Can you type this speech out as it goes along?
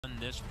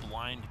this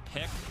blind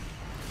pick.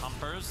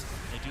 Pumpers,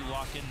 they do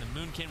lock in the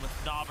Moonkin with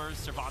Knobbers,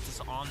 Cervantes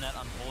on that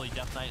Unholy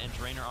Death Knight, and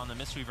Drainer on the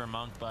Mistweaver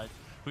Monk, but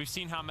we've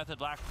seen how Method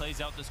Black plays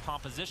out this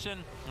composition.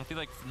 I feel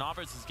like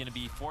Knobbers is going to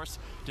be force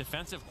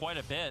defensive quite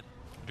a bit.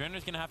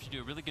 Drainer's going to have to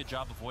do a really good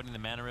job avoiding the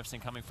mana rifts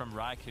and coming from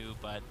Raikou,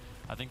 but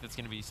I think that's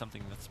going to be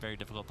something that's very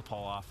difficult to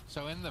pull off.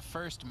 So in the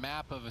first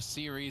map of a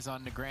series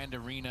on the Grand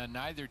Arena,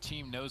 neither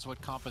team knows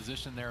what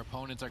composition their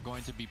opponents are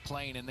going to be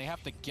playing, and they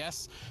have to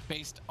guess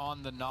based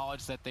on the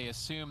knowledge that they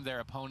assume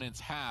their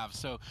opponents have.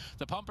 So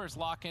the Pumpers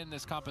lock in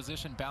this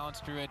composition,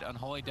 Balanced Druid,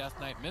 Unholy Death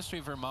Knight,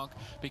 Mistweaver Monk,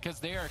 because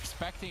they are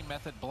expecting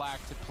Method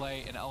Black to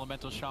play an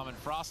Elemental Shaman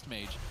Frost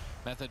Mage.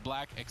 Method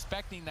Black,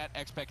 expecting that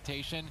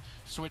expectation,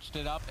 switched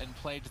it up and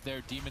played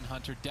their Demon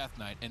Hunter Death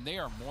Knight, and they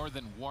are more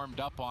than warmed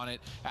up on it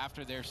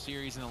after their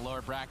series in the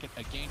lower bracket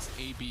against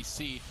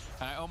ABC.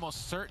 And I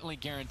almost certainly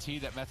guarantee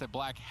that Method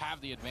Black have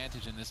the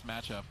advantage in this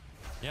matchup.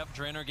 Yep,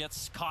 Drainer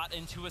gets caught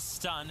into a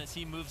stun as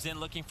he moves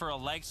in looking for a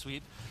leg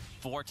sweep.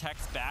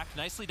 Vortex back,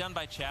 nicely done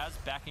by Chaz,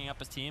 backing up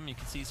his team. You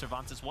can see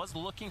Cervantes was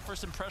looking for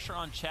some pressure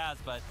on Chaz,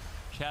 but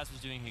Chaz was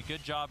doing a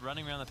good job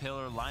running around the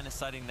pillar, line of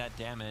sighting that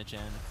damage,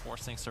 and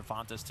forcing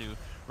Cervantes to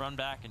run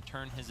back and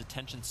turn his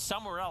attention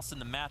somewhere else in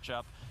the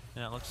matchup.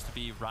 And it looks to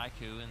be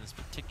Raikou in this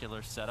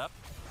particular setup.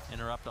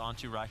 Interrupt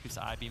onto Raikou's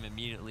I-beam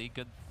immediately.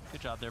 Good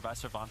job there by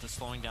Cervantes,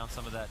 slowing down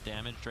some of that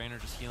damage. Drainer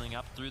just healing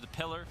up through the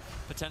pillar,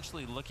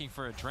 potentially looking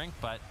for a drink,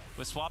 but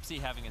with Swapsy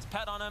having his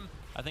pet on him,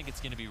 I think it's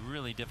going to be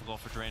really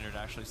difficult for Drainer to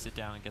actually sit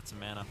down and get some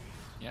mana.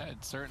 Yeah,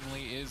 it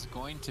certainly is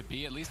going to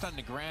be. At least on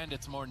the Grand,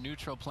 it's more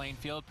neutral playing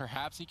field.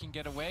 Perhaps he can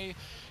get away.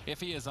 If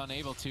he is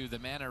unable to, the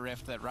mana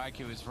rift that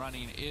Raikou is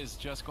running is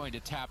just going to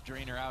tap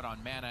Drainer out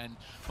on mana. And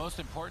most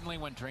importantly,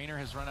 when Drainer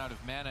has run out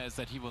of mana, is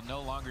that he will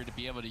no longer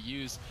be able to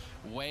use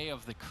Way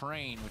of the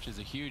Crane, which is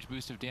a huge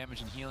boost of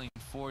damage and healing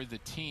for the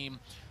team.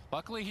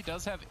 Luckily, he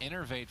does have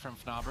Innervate from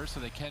Fnobber, so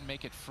they can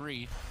make it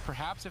free.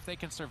 Perhaps if they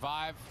can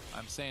survive,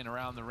 I'm saying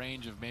around the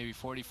range of maybe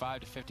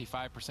 45 to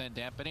 55%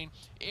 dampening,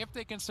 if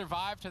they can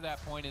survive to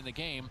that point in the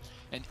game,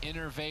 and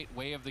Innervate,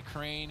 Way of the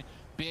Crane,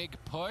 big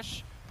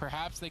push,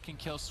 perhaps they can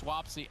kill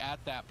Swapsy at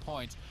that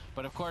point.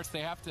 But of course,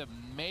 they have to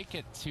make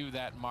it to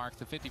that mark,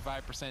 the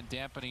 55%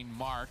 dampening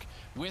mark,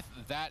 with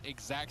that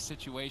exact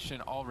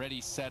situation already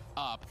set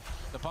up.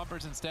 The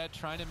Pumpers instead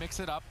trying to mix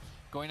it up,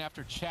 going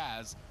after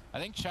Chaz. I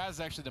think Chaz is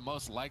actually the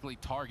most likely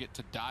target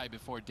to die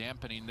before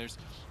dampening. There's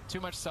too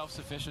much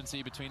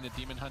self-sufficiency between the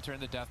Demon Hunter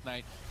and the Death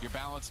Knight. Your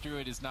Balanced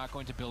Druid is not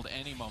going to build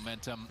any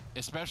momentum,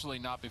 especially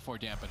not before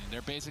dampening.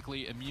 They're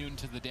basically immune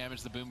to the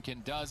damage the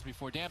Boomkin does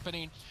before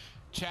dampening.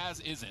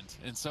 Chaz isn't,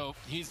 and so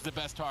he's the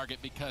best target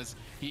because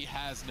he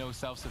has no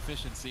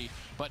self-sufficiency.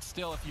 But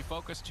still, if you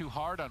focus too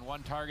hard on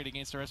one target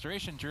against a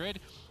Restoration Druid,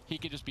 he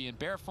could just be in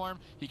bear form,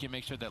 he can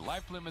make sure that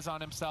Life Bloom is on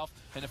himself,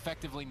 and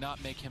effectively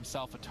not make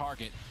himself a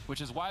target,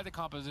 which is why the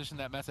composition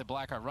that Method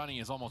Black are running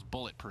is almost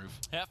bulletproof.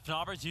 Yeah,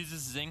 Fnobbers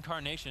uses his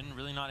Incarnation,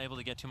 really not able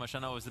to get too much. I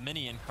know it was the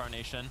mini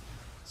Incarnation,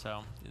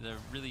 so there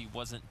really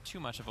wasn't too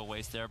much of a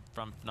waste there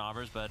from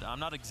Fnobbers, but I'm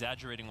not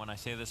exaggerating when I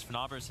say this.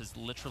 Fnobbers has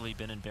literally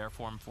been in bear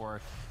form for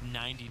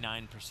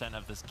 99%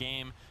 of this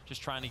game,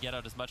 just trying to get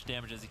out as much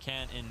damage as he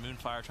can in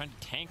Moonfire, trying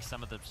to tank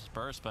some of the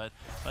burst. But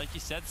like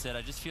you said, Sid,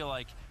 I just feel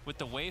like with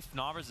the way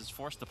Fnobbers is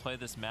forced to play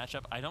this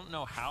matchup, I don't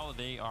know how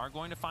they are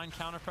going to find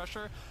counter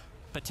pressure.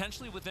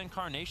 Potentially with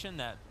Incarnation,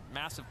 that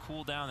massive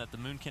cooldown that the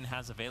Moonkin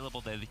has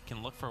available, they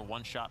can look for a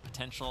one-shot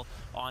potential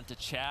onto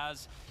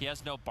Chaz. He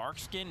has no Bark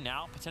Skin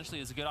now. Potentially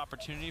is a good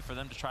opportunity for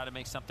them to try to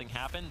make something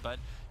happen, but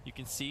you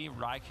can see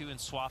Raikou and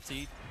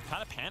Swapsy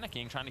kind of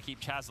panicking, trying to keep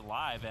Chaz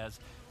alive as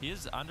he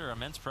is under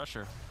immense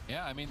pressure.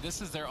 Yeah, I mean,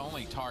 this is their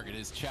only target,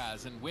 is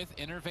Chaz. And with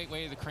Innervate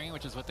Way of the Crane,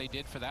 which is what they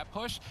did for that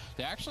push,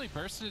 they actually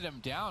bursted him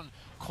down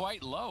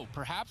quite low.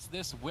 Perhaps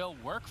this will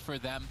work for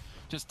them.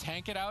 Just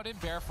tank it out in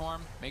bear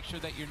form, make sure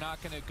that you're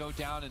not going to go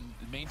down and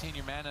maintain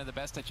your mana the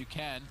best that you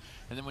can.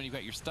 And then when you've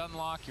got your stun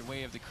lock, your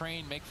Way of the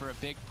Crane, make for a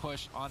big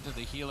push onto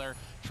the healer,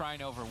 try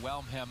and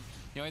overwhelm him.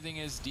 The only thing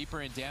is,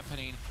 deeper in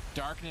dampening,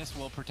 Darkness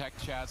will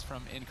protect Chaz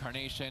from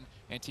Incarnation.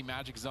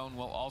 Anti-Magic Zone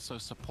will also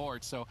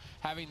support. So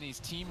having these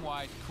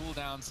team-wide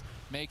cooldowns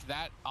make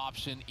that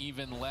option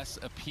even less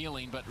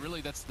appealing. But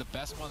really, that's the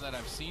best one that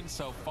I've seen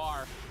so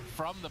far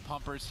from the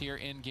Pumpers here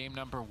in game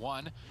number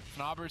 1.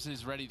 Fnobbers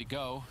is ready to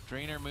go.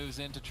 Drainer moves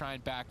in to try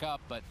and back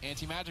up, but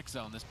Anti-Magic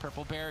Zone, this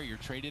purple barrier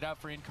traded out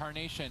for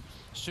Incarnation,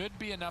 should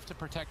be enough to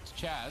protect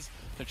Chaz.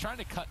 They're trying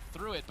to cut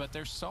through it, but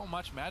there's so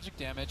much magic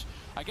damage.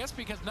 I guess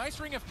because nice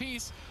Ring of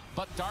Peace,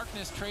 but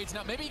Darkness trades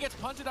now. Maybe he gets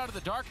punted out of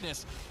the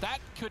Darkness. That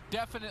could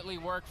definitely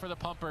work for the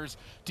Pumpers.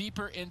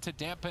 Deeper into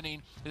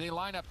dampening. They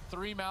line up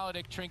 3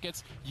 Maledict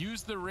Trinkets,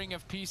 use the Ring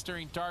of Peace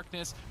during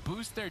Darkness,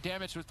 boost their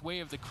damage with Way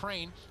of the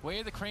Crane. Way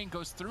of the Crane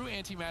goes through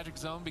anti-magic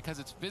zone because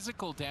it's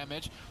physical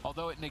damage.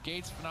 Although it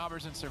negates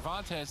Fnaubers and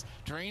Cervantes,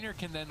 Drainer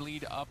can then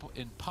lead up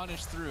and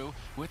punish through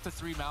with the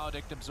 3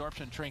 Maledict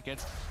absorption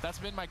trinkets. That's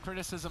been my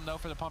criticism, though,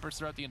 for the Pumpers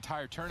throughout the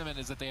entire tournament,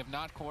 is that they have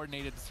not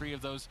coordinated the 3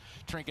 of those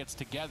trinkets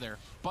together.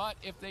 But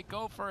if they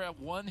go for a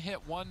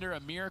one-hit wonder, a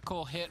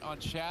miracle hit on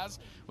Chaz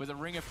with a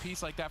Ring of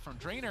Peace like that from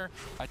Drainer,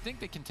 I think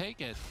they can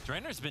take it.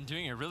 Drainer's been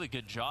doing a really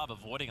good job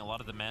avoiding a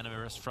lot of the mana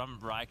risk from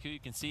Raikou. You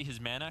can see his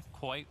mana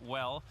quite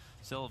well,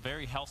 still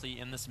very healthy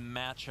in this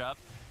matchup.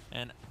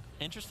 And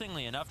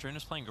interestingly enough,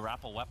 Drainer's playing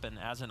Grapple Weapon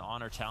as an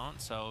honor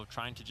talent, so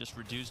trying to just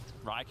reduce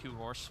Raikou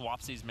or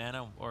Swapsy's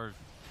mana or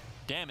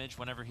damage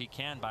whenever he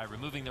can by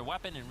removing their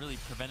weapon and really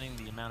preventing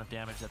the amount of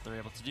damage that they're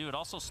able to do. It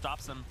also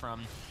stops them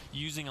from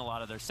using a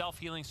lot of their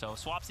self-healing. So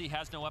Swapsy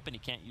has no weapon, he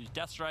can't use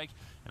Death Strike,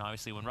 and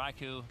obviously when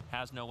Raikou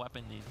has no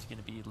weapon, he's going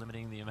to be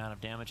limiting the amount of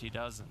damage he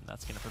does, and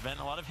that's going to prevent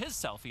a lot of his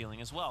self-healing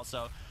as well.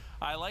 So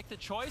I like the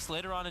choice.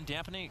 Later on in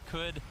Dampening, it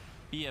could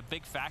be a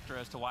big factor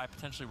as to why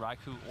potentially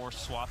Raikou or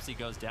Swapsy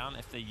goes down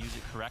if they use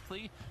it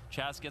correctly.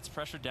 Chaz gets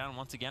pressured down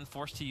once again,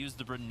 forced to use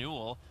the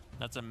Renewal.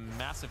 That's a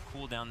massive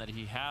cooldown that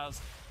he has.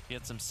 He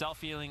had some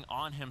self-healing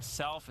on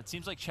himself. It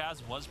seems like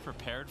Chaz was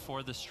prepared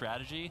for the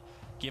strategy,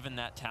 given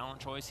that talent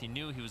choice. He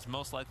knew he was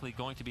most likely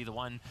going to be the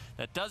one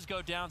that does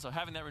go down, so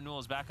having that Renewal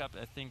as backup,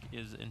 I think,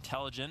 is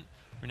intelligent.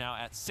 We're now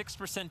at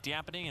 6%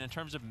 dampening, and in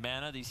terms of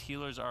mana, these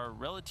healers are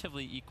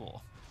relatively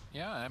equal.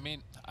 Yeah, I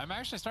mean, I'm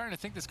actually starting to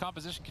think this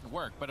composition can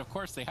work, but of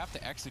course they have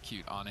to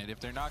execute on it. If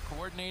they're not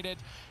coordinated,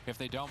 if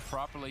they don't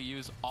properly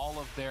use all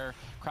of their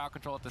crowd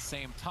control at the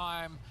same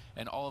time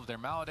and all of their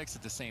Maledicts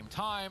at the same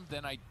time,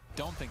 then I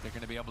don't think they're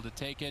going to be able to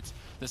take it.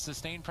 The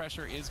sustained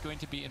pressure is going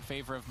to be in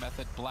favor of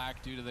Method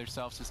Black due to their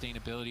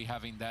self-sustainability,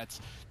 having that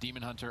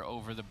Demon Hunter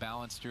over the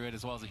Balance Druid,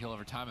 as well as the heal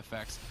over time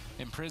effects.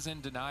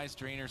 Imprison denies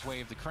Drainer's Way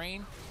of the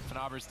Crane.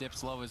 Fnaubers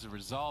dips low as a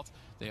result.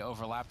 They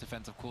overlap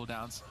defensive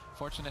cooldowns.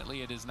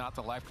 Fortunately, it is not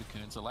the Life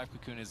Cocoon, so Life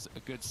Cocoon is a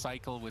good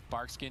cycle with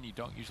Barkskin. You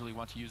don't usually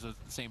want to use those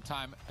at the same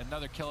time.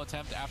 Another kill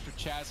attempt after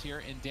Chaz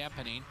here in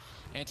Dampening.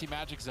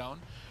 Anti-Magic Zone.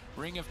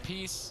 Ring of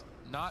Peace,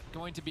 not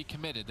going to be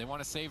committed. They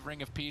want to save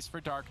Ring of Peace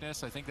for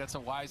Darkness. I think that's a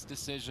wise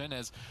decision,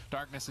 as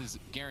Darkness is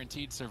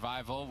guaranteed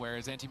survival,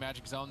 whereas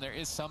Anti-Magic Zone, there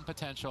is some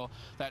potential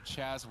that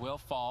Chaz will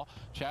fall.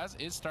 Chaz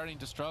is starting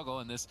to struggle,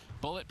 and this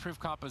bulletproof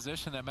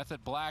composition that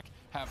Method Black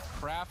have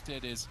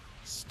crafted is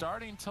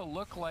starting to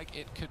look like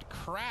it could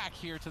crack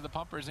here to the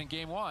Pumpers in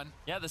game 1.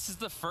 Yeah, this is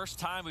the first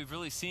time we've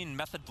really seen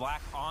Method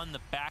Black on the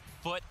back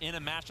foot in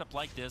a matchup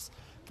like this.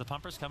 The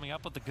Pumpers coming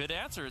up with a good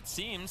answer, it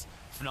seems.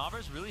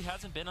 Fnaubers really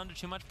hasn't been under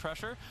too much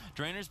pressure.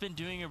 Drainer's been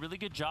doing a really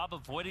good job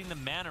avoiding the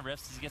mana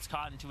rifts as he gets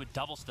caught into a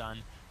double stun.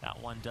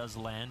 That one does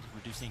land,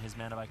 reducing his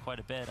mana by quite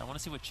a bit. I want to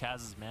see what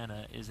Chaz's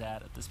mana is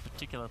at this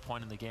particular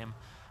point in the game.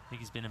 I think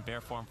he's been in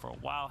bear form for a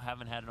while,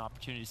 haven't had an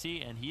opportunity to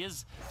see, and he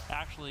is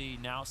actually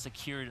now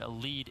secured a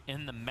lead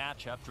in the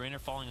matchup. Drainer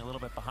falling a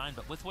little bit behind,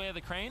 but with Way of the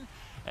Crane,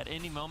 at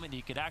any moment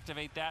he could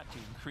activate that to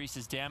increase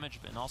his damage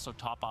and also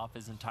top off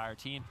his entire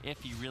team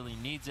if he really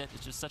needs it.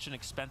 It's just such an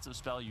expensive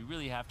spell. You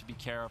really have to be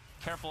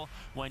careful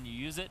when you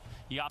use it.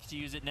 He opts to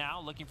use it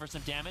now, looking for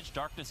some damage.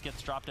 Darkness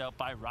gets dropped out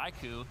by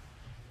Raikou.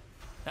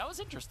 That was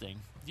interesting.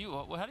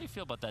 How do you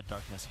feel about that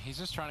Darkness? He's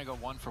just trying to go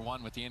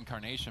 1-for-1 with the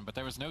Incarnation, but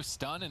there was no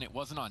stun and it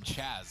wasn't on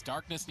Chaz.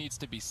 Darkness needs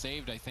to be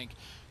saved, I think,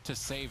 to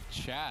save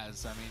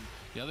Chaz. I mean,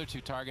 the other 2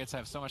 targets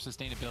have so much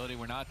sustainability.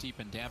 We're not deep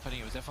in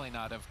Dampening. It was definitely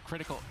not of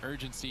critical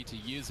urgency to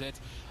use it.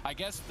 I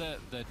guess the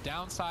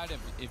downside of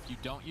if you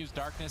don't use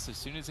Darkness as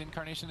soon as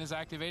Incarnation is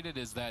activated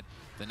is that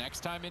the next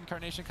time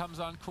Incarnation comes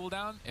on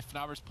cooldown, if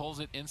Fnaubers pulls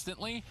it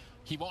instantly,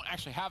 he won't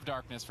actually have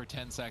Darkness for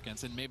 10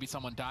 seconds and maybe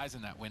someone dies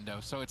in that window.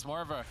 So it's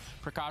more of a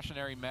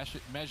precautionary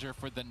measure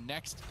for the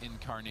next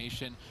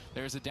Incarnation.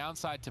 There's a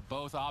downside to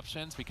both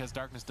options because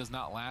Darkness does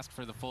not last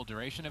for the full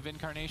duration of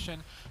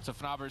Incarnation. So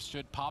Fnaubers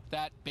should pop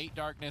that, bait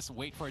Darkness,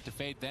 wait for it to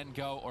fade, then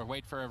go, or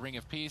wait for a Ring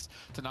of Peace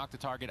to knock the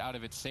target out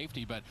of its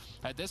safety. But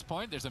at this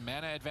point, there's a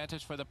mana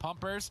advantage for the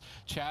Pumpers.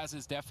 Chaz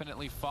is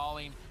definitely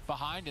falling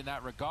behind in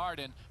that regard,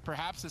 and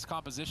perhaps this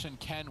composition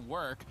can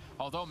work,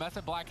 although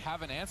Method Black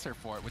have an answer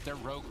for it with their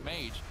Rogue Mage.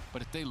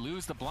 But if they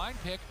lose the blind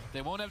pick,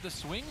 they won't have the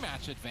swing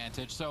match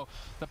advantage. So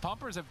the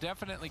Pumpers have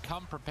definitely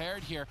come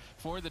prepared here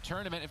for the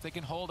tournament if they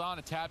can hold on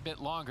a tad bit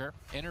longer.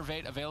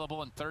 Innervate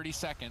available in 30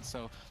 seconds,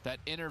 so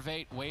that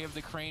Innervate Way of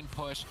the Crane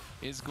push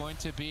is going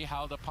to be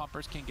how the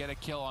Pumpers can get a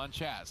kill on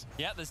Chaz.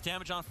 Yeah, this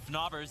damage on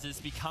Fnaubers is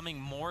becoming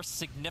more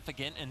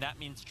significant, and that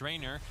means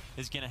Drainer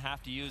is going to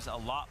have to use a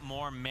lot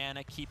more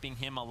mana keeping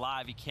him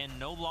alive. He can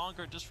no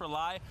longer just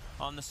rely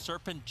on the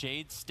Serpent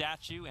Jade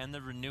statue and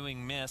the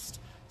Renewing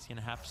Mist. He's going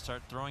to have to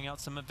start throwing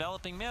out some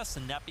Enveloping Mist,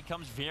 and that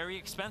becomes very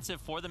expensive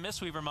for the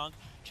Mistweaver Monk.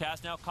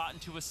 Chaz now caught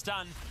into a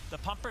stun. The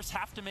Pumpers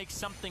have to make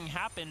something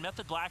happen.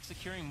 Method Black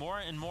securing more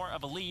and more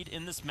of a lead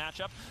in this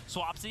matchup.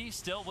 Swapsy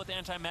still with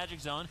Anti-Magic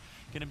Zone,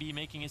 going to be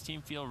making his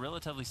team feel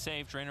relatively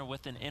safe. Drainer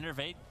with an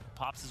Innervate,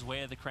 pops his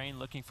Way of the Crane,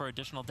 looking for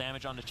additional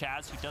damage onto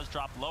Chaz, who does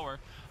drop lower.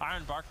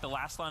 Iron Bark, the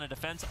last line of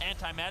defense.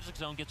 Anti-Magic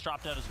Zone gets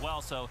dropped out as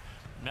well, so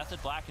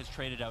Method Black has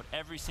traded out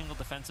every single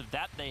defensive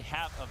that they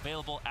have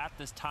available at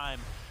this time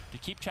to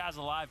keep Chaz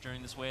alive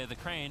during this Way of the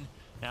Crane.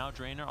 Now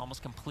Drainer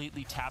almost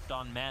completely tapped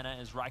on mana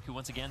as Raikou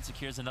once again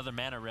secures another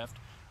mana rift.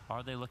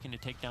 Are they looking to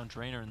take down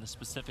Drainer in this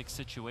specific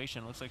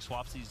situation? Looks like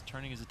Swapsy's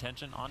turning his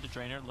attention onto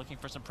Drainer, looking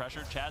for some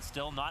pressure. Chaz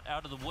still not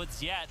out of the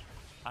woods yet.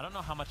 I don't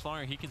know how much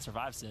longer he can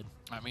survive, Sid.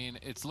 I mean,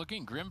 it's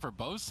looking grim for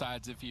both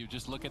sides if you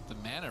just look at the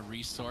mana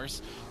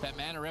resource. That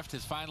mana rift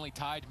has finally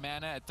tied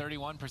mana at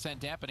 31%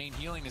 dampening.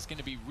 Healing is going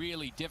to be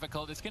really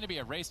difficult. It's going to be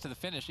a race to the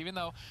finish. Even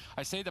though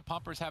I say the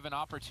Pumpers have an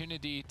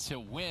opportunity to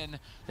win,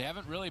 they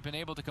haven't really been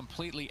able to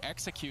completely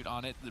execute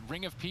on it. The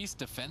Ring of Peace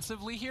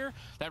defensively here,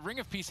 that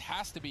Ring of Peace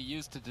has to be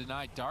used to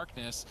deny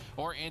Darkness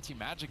or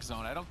Anti-Magic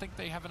Zone. I don't think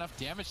they have enough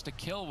damage to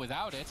kill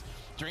without it.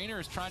 Drainer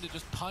is trying to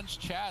just punch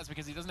Chaz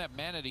because he doesn't have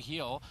mana to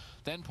heal.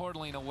 Then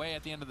portaling away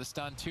at the end of the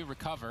stun to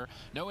recover.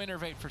 No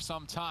Innervate for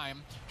some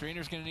time.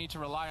 Drainer's going to need to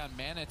rely on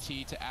Mana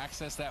Tea to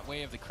access that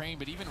Way of the Crane,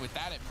 but even with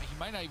that, he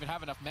might not even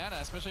have enough mana,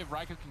 especially if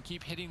Raikou can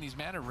keep hitting these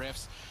mana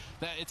rifts,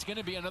 that it's going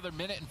to be another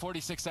minute and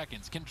 46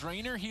 seconds. Can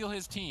Drainer heal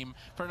his team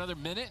for another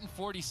minute and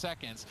 40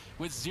 seconds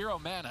with 0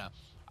 mana?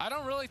 I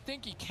don't really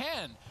think he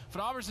can.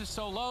 Fnobers is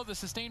so low, the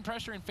sustained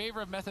pressure in favor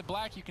of Method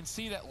Black. You can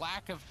see that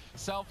lack of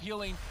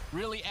self-healing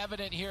really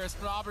evident here as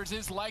Fnobers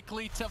is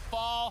likely to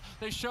fall.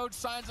 They showed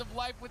signs of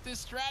life with this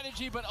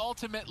strategy, but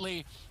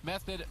ultimately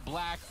Method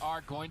Black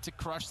are going to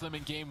crush them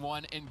in game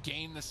 1 and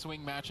gain the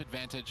swing match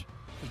advantage.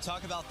 We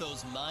talk about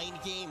those mind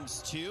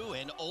games too,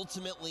 and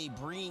ultimately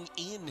bringing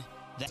in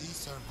that.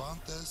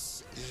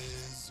 Cervantes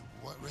is,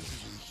 what race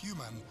is he?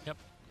 Human. Yep.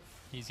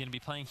 He's going to be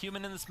playing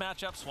human in this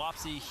matchup.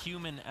 Swapsy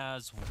human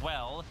as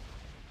well.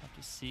 Have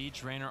to see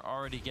Drainer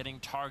already getting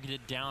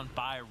targeted down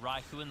by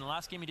Raikou. In the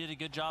last game, he did a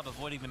good job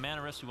avoiding the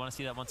mana risk. We want to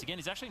see that once again.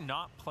 He's actually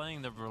not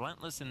playing the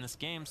Relentless in this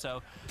game,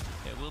 so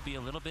it will be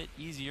a little bit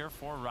easier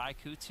for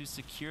Raikou to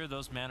secure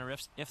those mana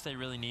rifts if they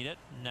really need it.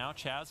 Now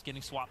Chaz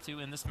getting swapped to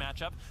in this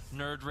matchup.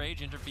 Nerd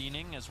Rage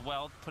intervening as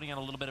well, putting on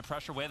a little bit of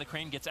pressure. Way of the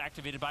Crane gets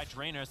activated by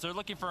Drainer, so they're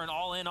looking for an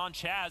all-in on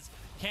Chaz.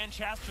 Can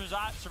Chaz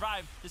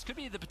survive? This could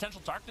be the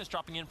potential Darkness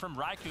dropping in from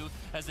Raikou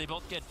as they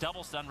both get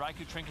double stunned.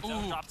 Raikou trinkets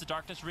out, drops the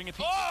Darkness, Ring of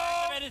Peace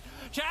activated.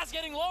 Chaz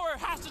getting lower,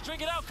 has to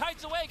drink it out,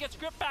 kites away, gets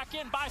gripped back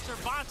in by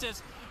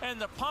Cervantes, and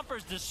the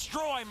Pumpers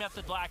destroy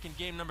Method Black in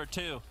game number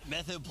 2.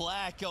 Method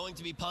Black going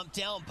to be pumped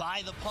down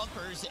by the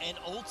Pumpers, and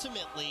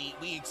ultimately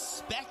we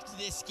expect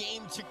this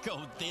game to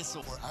go this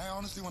way. I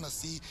honestly want to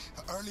see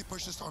early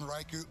pushes on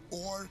Raikou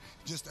or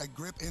just a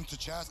grip into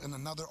Chaz and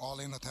another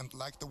all-in attempt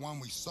like the one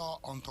we saw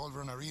on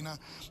Tolvern Arena.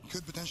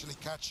 Could potentially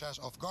catch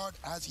Chaz off guard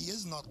as he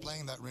is not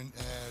playing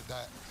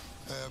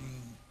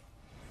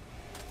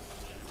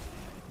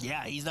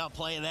yeah, he's not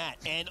playing that.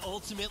 And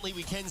ultimately,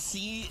 we can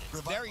see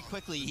very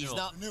quickly he's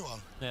not.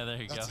 Yeah,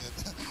 there you go.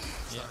 That's it.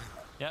 Yeah.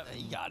 Yep.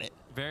 You got it.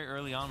 Very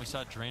early on, we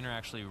saw Drainer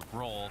actually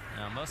roll.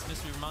 Now, most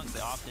Mystery Monks, they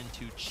opt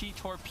into Chi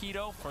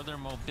Torpedo for their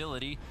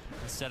mobility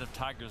instead of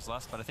Tiger's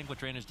Lust, but I think what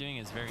Drainer's doing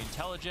is very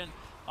intelligent,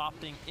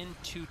 opting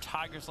into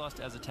Tiger's Lust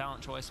as a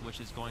talent choice, which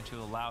is going to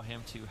allow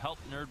him to help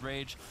Nerd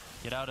Rage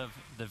get out of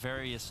the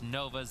various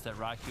Novas that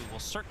Raikou will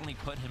certainly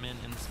put him in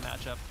this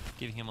matchup,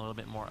 giving him a little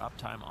bit more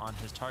uptime on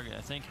his target.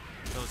 I think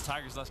those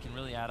Tiger's Lust can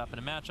really add up in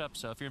a matchup,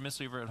 so if you're a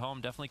Mistweaver at home,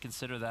 definitely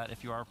consider that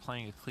if you are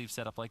playing a cleave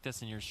setup like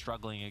this and you're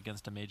struggling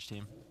against a mage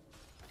team.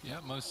 Yeah,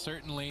 most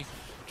certainly.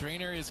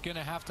 Drainer is going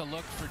to have to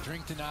look for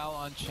Drink Denial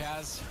on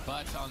Chaz,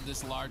 but on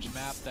this large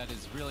map, that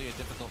is really a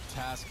difficult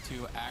task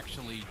to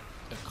actually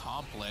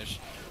accomplish.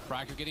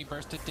 Raikou getting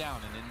bursted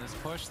down, and in this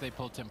push, they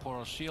pulled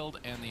Temporal Shield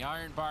and the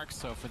Iron Bark,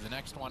 so for the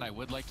next one, I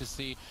would like to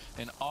see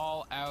an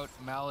all-out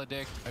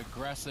Maledict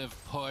aggressive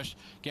push,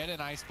 get an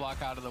Ice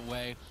Block out of the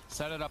way,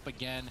 set it up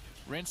again,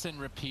 rinse and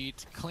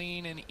repeat,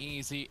 clean and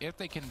easy. If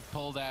they can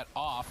pull that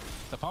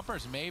off, the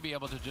Pumpers may be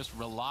able to just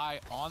rely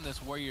on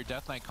this Warrior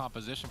Death Knight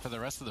composition for the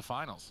rest of the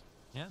finals.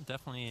 Yeah,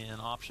 definitely an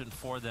option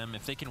for them.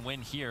 If they can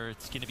win here,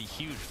 it's going to be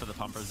huge for the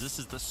Pumpers. This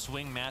is the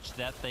swing match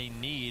that they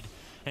need,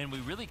 and we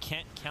really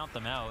can't count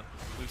them out.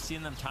 We've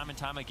seen them time and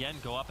time again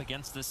go up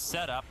against this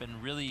setup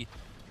and really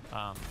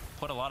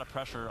put a lot of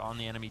pressure on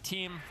the enemy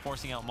team,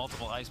 forcing out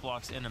multiple ice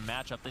blocks in a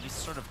matchup. They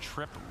just sort of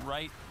trip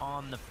right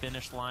on the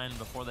finish line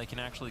before they can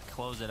actually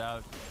close it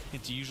out.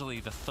 It's usually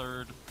the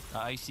third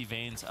icy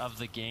veins of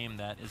the game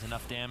that is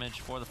enough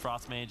damage for the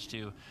Frost Mage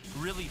to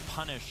really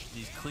punish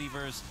these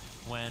cleavers.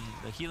 When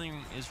the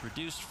healing is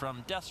reduced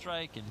from Death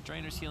Strike and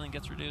Drainer's healing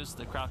gets reduced,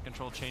 the crowd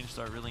control changes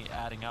are really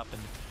adding up,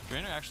 and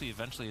Drainer actually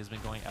eventually has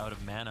been going out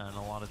of mana in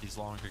a lot of these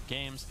longer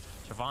games.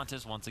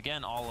 Cervantes, once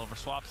again, all over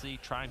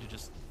Swapsy, trying to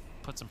just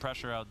put some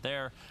pressure out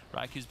there.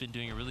 Raikou's been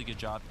doing a really good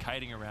job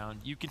kiting around.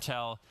 You can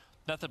tell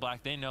Method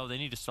Black, they know they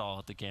need to stall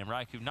out the game.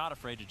 Raikou not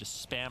afraid to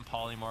just spam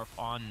Polymorph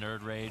on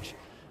Nerd Rage.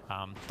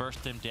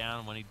 Burst him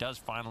down when he does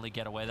finally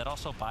get away. That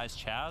also buys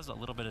Chaz a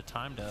little bit of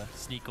time to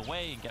sneak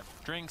away and get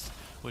drinks,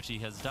 which he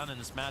has done in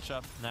this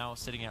matchup. Now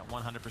sitting at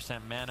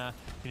 100% mana,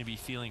 going to be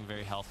feeling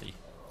very healthy.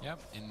 Yep,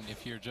 and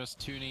if you're just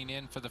tuning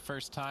in for the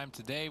first time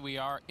today, we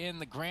are in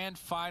the grand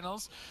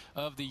finals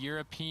of the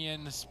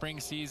European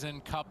Spring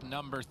Season Cup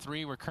number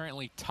 3. We're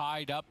currently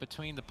tied up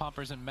between the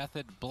Pumpers and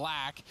Method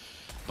Black,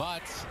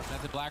 but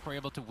Method Black were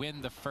able to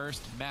win the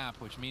first map,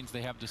 which means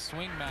they have the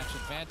swing match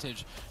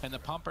advantage, and the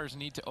Pumpers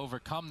need to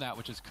overcome that,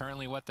 which is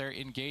currently what they're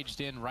engaged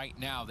in right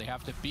now. They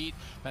have to beat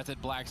Method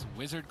Black's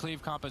Wizard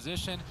Cleave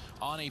composition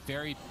on a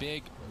very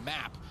big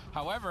map.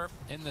 However,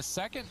 in the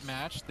second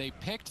match, they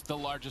picked the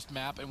largest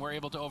map and were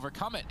able to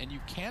overcome it, and you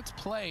can't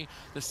play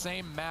the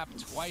same map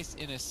twice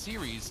in a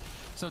series.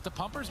 So if the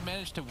Pumpers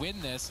manage to win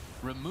this,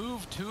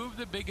 remove 2 of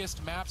the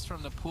biggest maps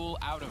from the pool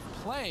out of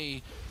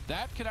play,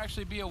 that could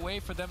actually be a way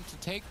for them to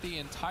take the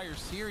entire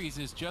series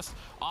is just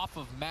off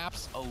of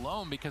maps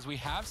alone, because we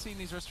have seen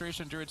these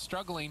Restoration Druids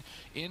struggling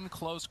in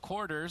close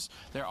quarters.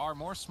 There are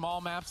more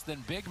small maps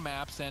than big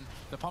maps, and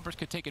the Pumpers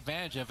could take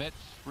advantage of it.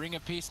 Ring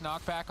of Peace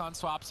knockback on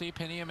Swapsy,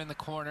 pinning him in the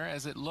corner,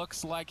 as it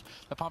looks like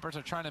the Pumpers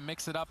are trying to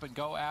mix it up and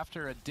go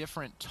after a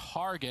different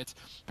target.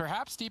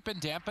 Perhaps Deepen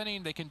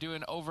Dampening, they can do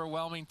an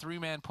overwhelming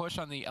 3-man push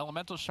on the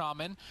Elemental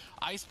Shaman.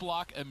 Ice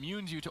Block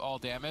immunes you to all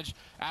damage.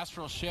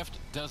 Astral Shift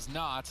does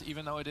not,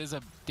 even though it is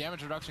a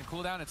damage reduction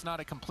cooldown, it's not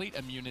a complete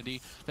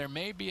immunity. There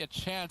may be a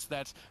chance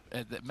that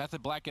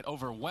Method Black get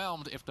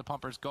overwhelmed if the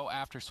Pumpers go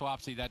after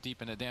Swapsy that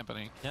deep into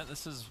Dampening. Yeah,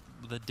 this is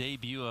the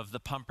debut of the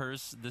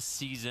Pumpers this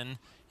season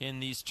in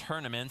these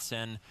tournaments,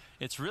 and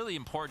it's really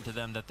important to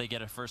them that they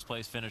get a first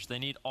place finish. They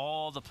need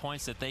all the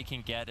points that they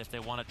can get if they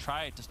want to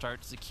try to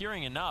start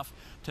securing enough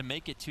to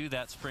make it to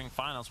that spring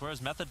finals, whereas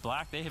Method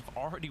Black, they have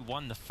already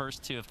won the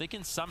first 2. If they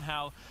can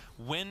somehow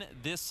win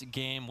this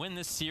game, win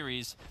this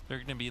series, they're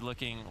going to be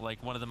looking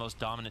like one of the most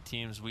dominant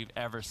teams we've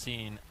ever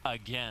seen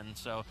again.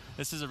 So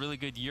this is a really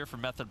good year for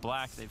Method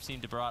Black. They've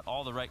seemed to brought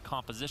all the right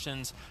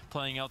compositions,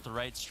 playing out the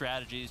right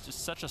strategies,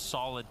 just such a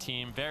solid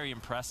team, very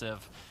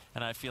impressive.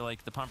 And I feel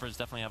like the Pumpers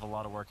definitely have a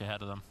lot of work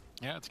ahead of them.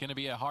 Yeah, it's going to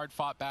be a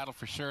hard-fought battle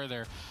for sure.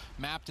 They're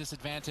map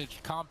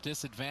disadvantaged, comp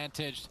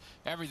disadvantaged,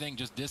 everything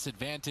just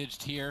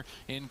disadvantaged here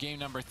in game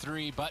number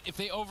 3. But if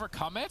they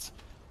overcome it,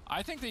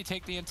 I think they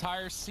take the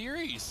entire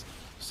series.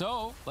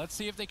 So let's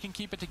see if they can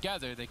keep it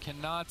together. They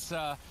cannot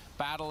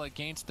battle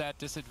against that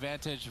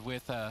disadvantage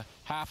with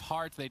half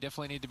heart. They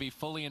definitely need to be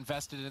fully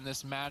invested in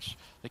this match.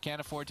 They can't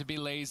afford to be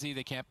lazy.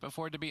 They can't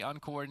afford to be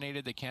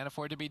uncoordinated. They can't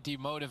afford to be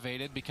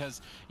demotivated, because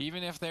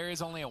even if there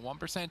is only a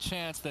 1%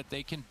 chance that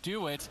they can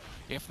do it,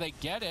 if they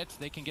get it,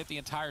 they can get the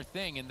entire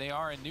thing. And they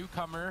are a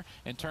newcomer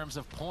in terms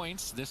of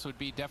points. This would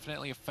be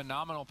definitely a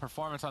phenomenal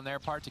performance on their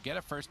part to get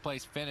a first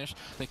place finish.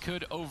 They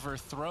could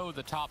overthrow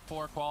the top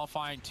 4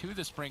 qualifying to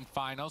the spring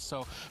finals.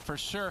 So for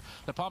sure,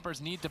 the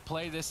Pumpers need to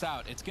play this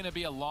out. It's going to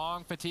be a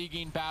long,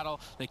 fatiguing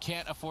battle. They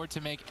can't afford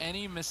to make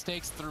any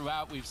mistakes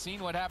throughout. We've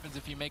seen what happens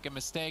if you make a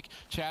mistake.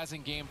 Chaz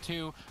in game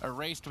 2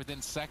 erased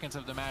within seconds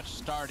of the match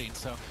starting.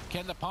 So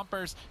can the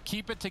Pumpers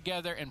keep it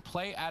together and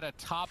play at a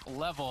top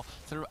level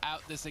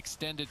throughout this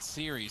extended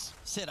series?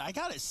 Sid, I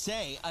gotta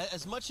say,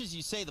 as much as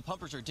you say the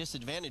Pumpers are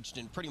disadvantaged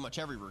in pretty much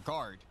every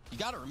regard, you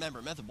gotta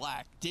remember Method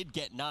Black did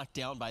get knocked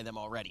down by them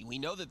already. We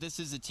know that this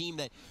is a team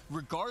that,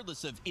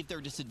 regardless of if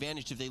they're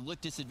disadvantaged, if they look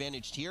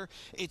disadvantaged here,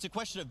 it's a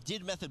question of,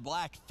 did Method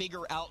Black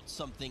figure out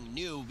something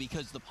new?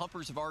 Because the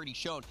Pumpers have already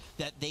shown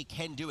that they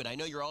can do it. I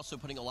know you're also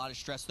putting a lot of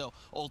stress, though,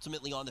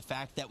 ultimately on the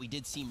fact that we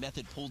did see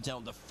Method pull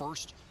down the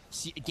first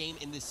game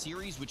in this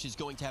series, which is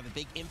going to have a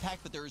big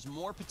impact, but there is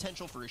more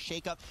potential for a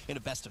shakeup in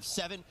a best of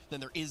 7 than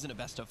there is in a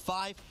best of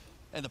 5.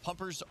 And the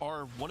Pumpers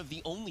are one of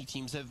the only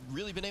teams that have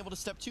really been able to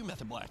step to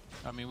Method Black.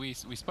 I mean, we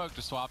spoke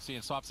to Swapsy,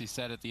 and Swapsy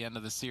said at the end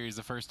of the series,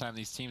 the first time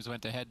these teams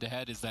went to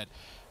head-to-head, is that,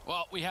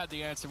 well, we had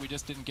the answer, we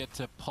just didn't get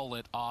to pull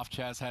it off.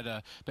 Chaz had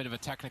a bit of a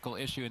technical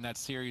issue, and that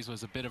series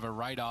was a bit of a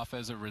write-off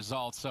as a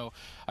result. So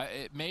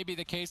it may be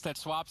the case that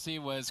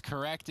Swapsy was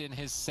correct in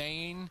his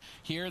saying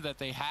here that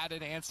they had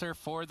an answer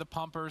for the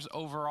Pumpers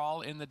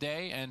overall in the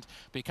day, and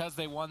because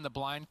they won the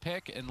blind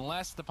pick,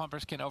 unless the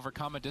Pumpers can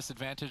overcome a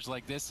disadvantage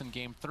like this in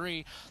game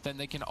 3, then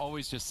they can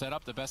always just set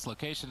up the best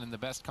location and the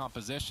best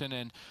composition,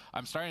 and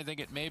I'm starting to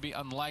think it may be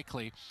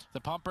unlikely.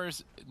 The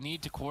Pumpers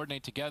need to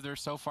coordinate together.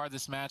 So far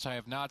this match, I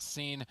have not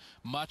seen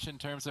much in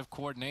terms of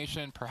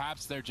coordination.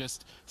 Perhaps they're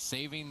just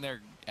saving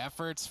their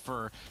efforts,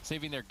 for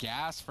saving their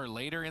gas for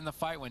later in the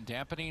fight when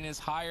dampening is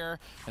higher,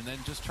 and then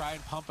just try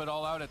and pump it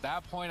all out at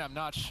that point. I'm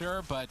not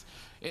sure, but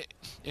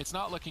it's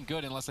not looking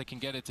good unless they can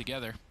get it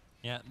together.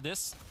 Yeah,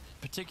 this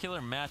particular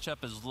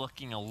matchup is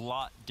looking a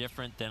lot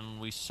different than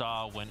we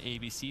saw when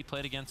AWC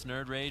played against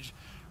Nerd Rage.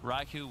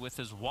 Raikou with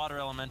his Water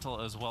Elemental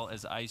as well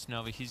as Ice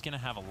Nova, he's going to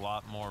have a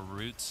lot more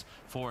roots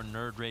for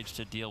Nerd Rage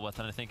to deal with,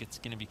 and I think it's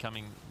going to be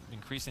becoming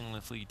increasingly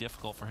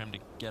difficult for him to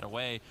get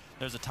away.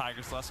 There's a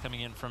Tiger Thrust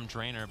coming in from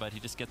Drainer, but he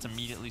just gets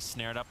immediately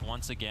snared up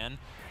once again.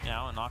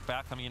 Now a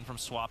knockback coming in from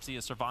Swapsy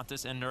as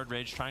Cervantes and Nerd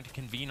Rage trying to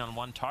convene on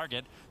one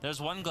target.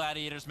 There's one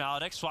Gladiator's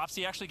Maledict.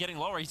 Swapsy actually getting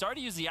lower. He's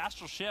already used the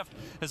Astral Shift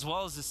as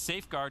well as his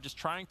Safeguard, just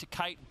trying to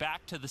kite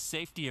back to the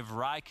safety of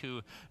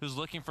Raikou, who's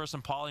looking for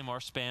some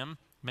Polymorph spam.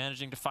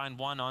 managing to find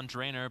one on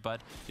Drainer,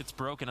 but it's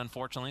broken,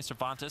 unfortunately.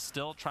 Cervantes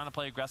still trying to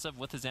play aggressive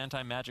with his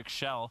anti-magic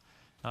shell.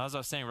 As I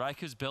was saying,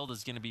 Raiku's build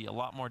is going to be a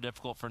lot more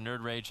difficult for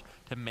Nerd Rage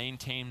to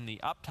maintain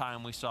the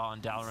uptime we saw in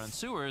Dalaran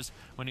Sewers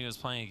when he was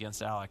playing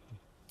against Alec.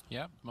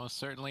 Yeah, most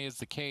certainly is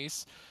the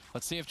case.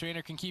 Let's see if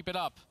Drainer can keep it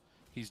up.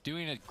 He's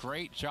doing a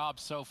great job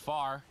so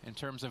far in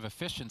terms of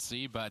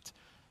efficiency, but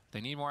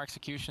they need more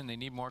execution, they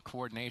need more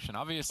coordination.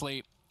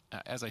 Obviously,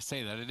 as I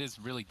say that, it is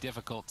really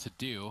difficult to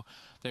do.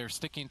 They're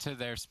sticking to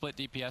their split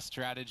DPS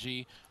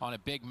strategy on a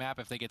big map.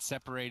 If they get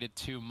separated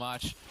too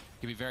much, it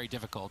can be very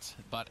difficult.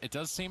 But it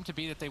does seem to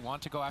be that they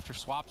want to go after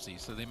Swapsy,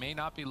 so they may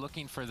not be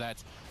looking for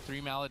that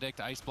 3 Maledict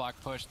Ice Block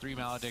push, 3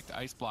 Maledict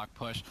Ice Block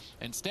push.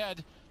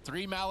 Instead,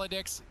 3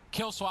 Maledicts,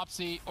 kill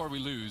Swapsy, or we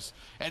lose.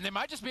 And they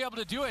might just be able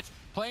to do it,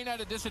 playing at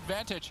a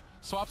disadvantage.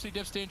 Swapsy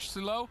dips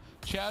dangerously low,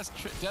 Chaz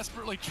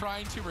desperately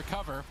trying to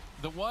recover.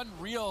 The one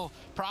real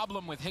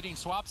problem with hitting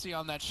Swapsy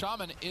on that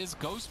Shaman is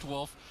Ghost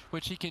Wolf,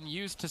 which he can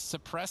use to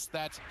suppress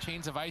that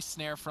Chains of Ice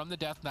snare from the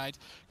Death Knight,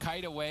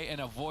 kite away, and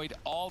avoid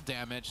all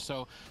damage.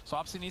 So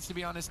Swapsy needs to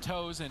be on his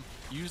toes and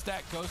use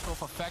that Ghost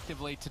Wolf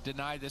effectively to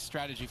deny this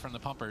strategy from the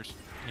Pumpers.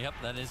 Yep,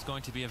 that is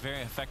going to be a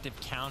very effective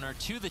counter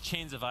to the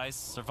Chains of Ice.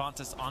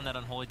 Cervantes on that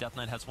Unholy Death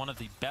Knight has one of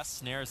the best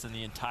snares in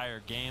the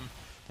entire game.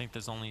 I think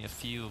there's only a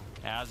few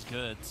as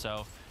good,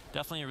 so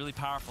definitely a really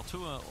powerful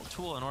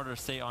tool in order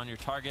to stay on your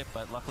target,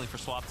 but luckily for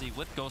Swapsy,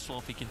 with Ghost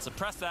Wolf, he can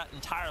suppress that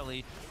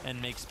entirely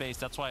and make space.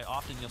 That's why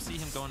often you'll see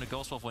him go into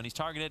Ghost Wolf when he's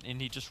targeted, and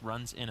he just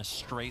runs in a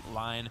straight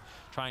line,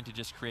 trying to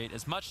just create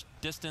as much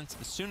distance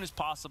as soon as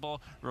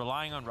possible,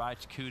 relying on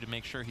Raikou to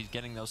make sure he's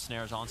getting those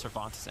snares on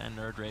Cervantes and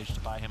Nerd Rage to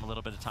buy him a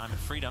little bit of time and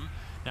freedom.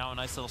 Now a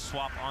nice little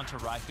swap onto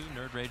Raikou.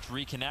 Nerd Rage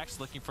reconnects,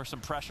 looking for some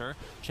pressure.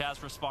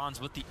 Chaz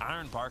responds with the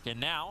Iron Bark, and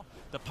now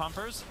the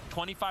Pumpers,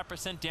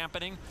 25%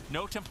 dampening,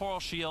 no Temporal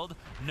Shield,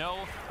 no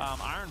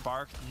Iron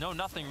Bark, no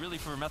nothing really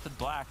for Method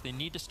Black. They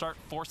need to start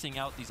forcing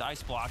out these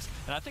ice blocks,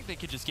 and I think they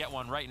could just get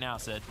one right now,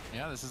 Sid.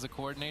 Yeah, this is a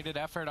coordinated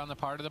effort on the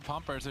part of the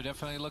Pumpers. They're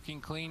definitely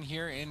looking clean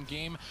here in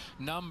game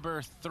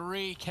number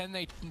 3. Can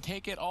they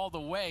take it all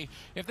the way?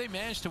 If they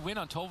manage to win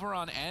on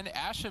Tolvaron and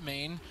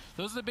Ashamain,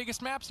 those are the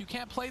biggest maps. You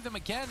can't play them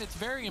again. It's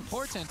very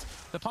important.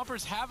 The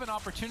Pumpers have an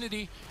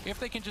opportunity if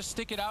they can just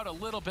stick it out a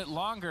little bit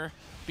longer.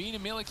 Being a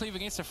melee cleave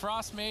against a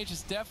Frost Mage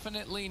is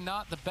definitely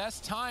not the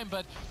best time,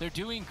 but they're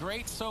doing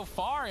great so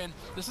far, and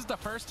this is the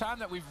first time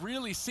that we've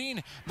really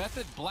seen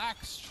Method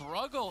Black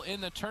struggle in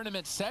the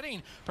tournament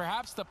setting.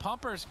 Perhaps the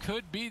Pumpers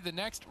could be the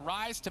next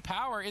rise to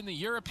power in the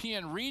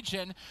European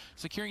region,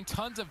 securing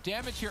tons of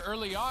damage here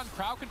early on.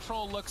 Crowd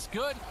control looks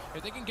good.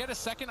 If they can get a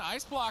second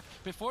ice block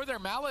before their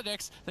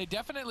Maledicts, they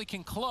definitely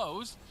can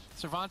close.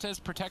 Cervantes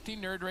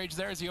protecting Nerd Rage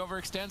there as he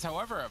overextends.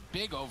 However, a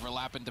big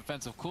overlap in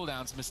defensive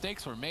cooldowns.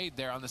 Mistakes were made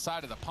there on the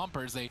side of the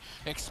Pumpers. They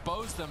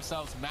exposed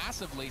themselves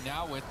massively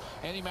now with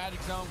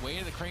anti-magic zone, way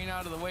of the crane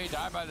out of the way,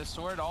 die by the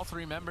sword. All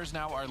 3 members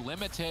now are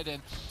limited,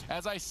 and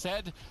as I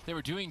said, they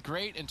were doing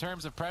great in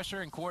terms of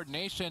pressure and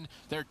coordination.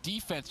 Their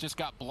defense just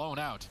got blown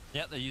out.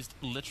 Yeah, they used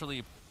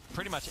literally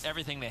pretty much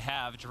everything they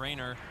have.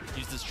 Drainer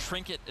used his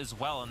Trinket as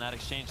well in that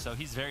exchange, so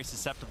he's very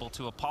susceptible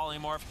to a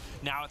polymorph.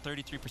 Now at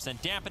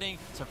 33% dampening,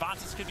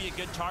 Cervantes could be a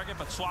good target,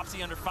 but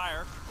Swapsy under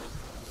fire.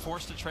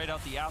 Forced to trade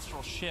out the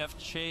Astral Shift.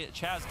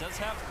 Chaz does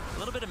have a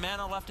little bit of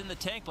mana left in the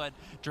tank, but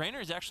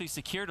Drainer's actually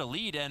secured a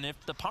lead, and if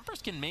the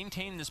Pumpers can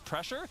maintain this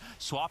pressure,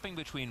 swapping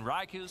between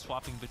Raikou,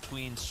 swapping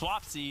between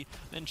Swapsy,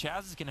 then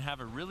Chaz is going to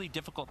have a really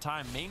difficult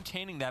time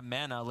maintaining that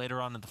mana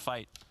later on in the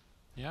fight.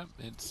 Yep,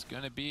 it's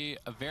going to be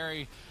a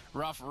very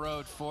rough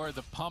road for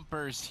the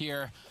Pumpers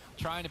here,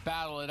 trying to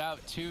battle it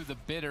out to the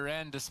bitter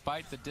end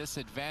despite the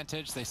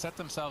disadvantage. They set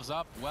themselves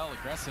up well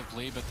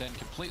aggressively, but then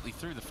completely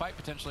threw the fight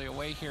potentially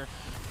away here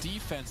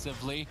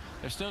defensively.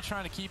 They're still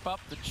trying to keep up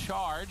the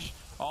charge.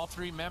 All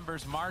 3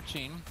 members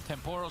marching.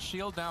 Temporal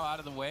Shield now out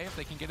of the way. If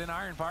they can get an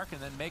Iron Bark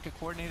and then make a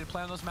coordinated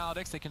plan on those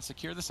Maledicts, they can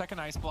secure the second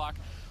ice block,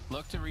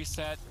 look to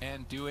reset,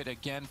 and do it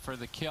again for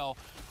the kill.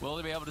 Will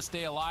they be able to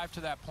stay alive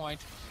to that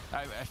point?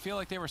 I feel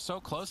like they were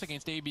so close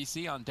against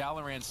AWC on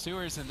Dalaran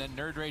Sewers, and then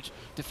Nerd Rage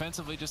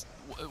defensively just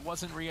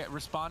wasn't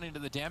responding to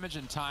the damage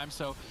in time.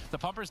 So the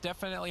Pumpers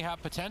definitely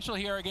have potential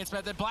here against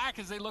Method Black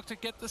as they look to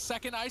get the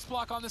second ice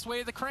block on this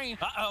way of the crane.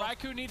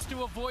 Raikou needs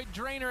to avoid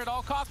Drainer at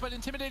all costs, but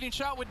intimidating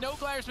shot with no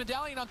Glaire's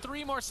Medallion on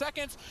 3 more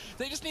seconds.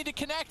 They just need to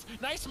connect.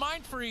 Nice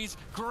Mind Freeze.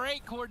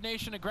 Great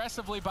coordination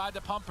aggressively by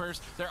the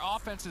Pumpers. Their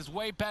offense is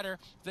way better.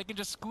 If they can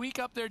just squeak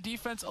up their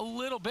defense a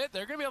little bit,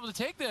 they're going to be able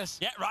to take this.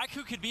 Yeah,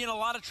 Raikou could be in a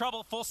lot of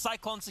trouble. Full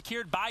Cyclone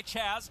secured by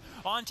Chaz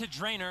onto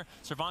Drainer.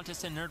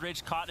 Cervantes and Nerd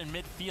Rage caught in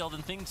midfield,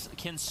 and things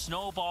can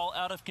snowball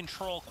out of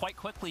control quite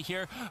quickly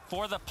here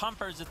for the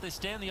Pumpers if they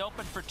stay in the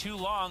open for too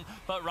long.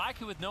 But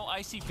Raikou with no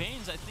Icy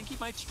Veins, I think he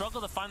might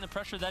struggle to find the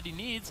pressure that he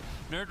needs.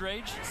 Nerd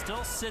Rage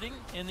still sitting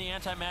in the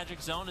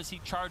anti-magic zone as he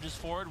charges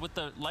forward with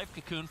the Life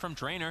Cocoon from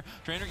Drainer.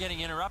 Drainer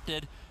getting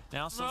interrupted.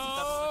 Now still some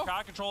stuff on the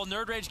crowd control.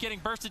 Nerd Rage getting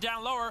bursted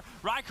down lower.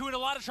 Raikou in a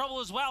lot of trouble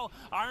as well.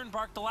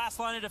 Ironbark, the last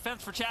line of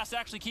defense for Chas to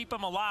actually keep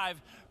him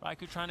alive.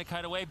 Raikou trying to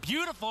kite away.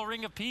 Beautiful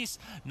Ring of Peace,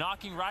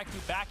 knocking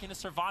Raikou back into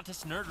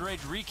Cervantes. Nerd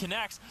Rage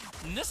reconnects.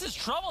 And this is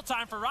trouble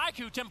time for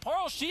Raikou.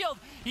 Temporal Shield,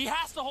 he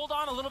has to hold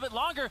on a little bit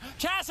longer.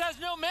 Chas has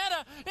no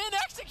mana in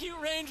execute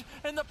range,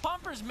 and the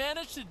Pumpers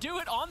managed to do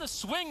it on the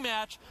swing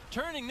match,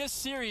 turning this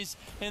series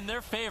in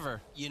their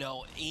favor. You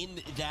know,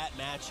 in that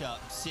matchup,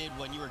 Sid,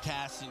 when you were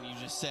casting, you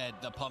just said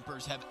the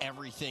Pumpers have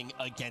everything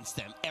against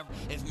them.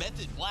 If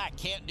Method Black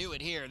can't do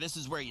it here, this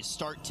is where you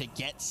start to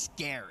get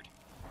scared.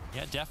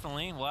 Yeah,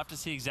 definitely. We'll have to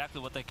see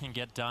exactly what they can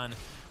get done.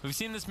 We've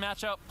seen this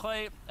matchup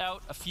play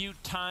out a few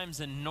times,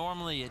 and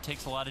normally it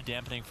takes a lot of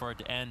dampening for it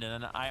to end,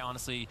 and I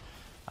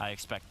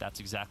expect that's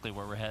exactly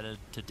where we're headed,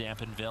 to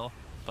Dampenville.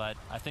 But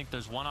I think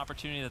there's one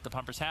opportunity that the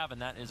Pumpers have,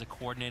 and that is a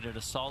coordinated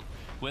assault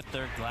with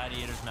their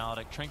Gladiator's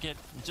Maledict Trinket.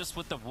 Just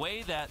with the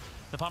way that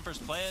the Pumpers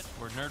play it,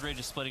 where Nerd Rage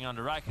is splitting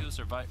onto Raikou,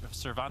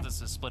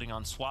 Cervantes is splitting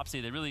on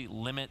Swapsy, they really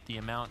limit the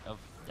amount of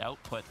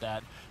output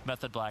that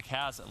Method Black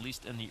has, at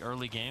least in the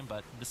early game.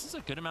 But this is a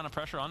good amount of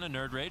pressure on the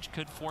Nerd Rage.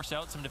 Could force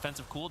out some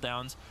defensive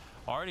cooldowns.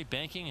 Already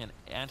banking an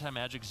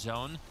anti-magic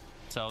zone.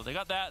 So they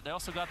got that. They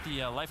also got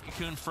the Life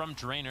Cocoon from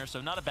Drainer,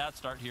 so not a bad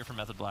start here for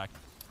Method Black.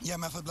 Yeah,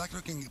 Method Black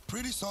looking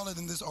pretty solid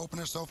in this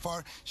opener so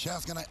far.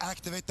 Shaz gonna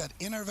activate that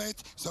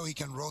Innervate so he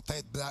can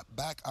rotate that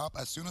back up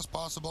as soon as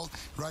possible.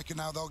 Raikou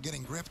now though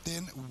getting gripped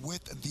in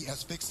with the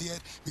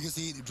Asphyxiate, because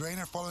he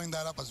Drainer following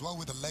that up as well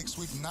with a leg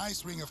sweep.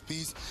 Nice Ring of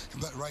Peace,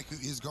 but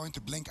Raikou is going to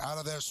blink out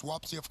of there.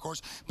 Swapsy, of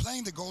course,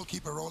 playing the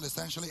goalkeeper role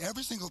essentially.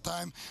 Every single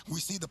time we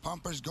see the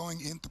Pumpers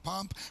going into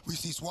pump, we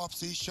see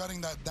Swapsy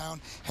shutting that down,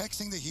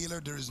 hexing the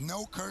healer. There is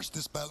no Curse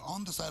Dispel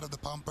on the side of the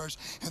Pumpers.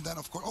 And then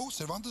of course, oh,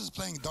 Cervantes is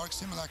playing Dark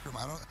Simulacrum.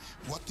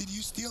 What did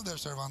you steal there,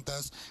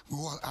 Cervantes? We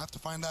will have to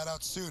find that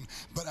out soon.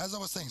 But as I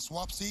was saying,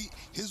 Swapsy,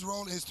 his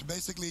role is to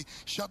basically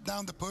shut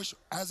down the push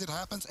as it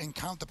happens and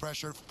counter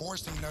pressure,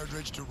 forcing Nerd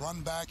Rage to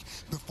run back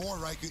before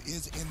Raikou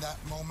is in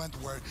that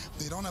moment where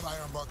they don't have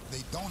Iron Block,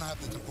 they don't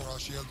have the Temporal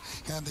Shield,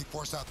 and they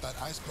force out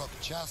that Ice Block.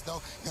 Chas,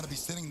 though, going to be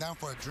sitting down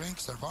for a drink.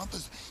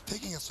 Cervantes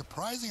taking a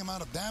surprising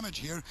amount of damage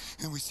here,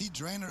 and we see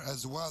Drainer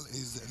as well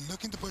is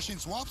looking to push in.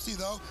 Swapsy,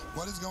 though,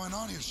 what is going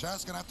on here?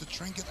 Chas going to have to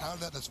Trinket out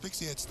of that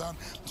Asphyxiate stun.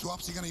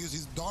 Swapsy going to use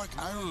his Dark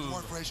Iron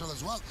Dwarf Racial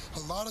as well. A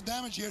lot of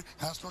damage here.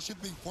 Astral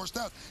Shift being forced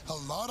out. A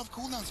lot of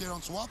cooldowns here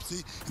on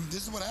Swapsy, and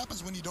this is what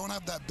happens when you don't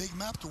have that big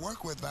map to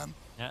work with, Van.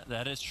 Yeah,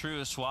 that is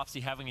true.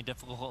 Swapsy having a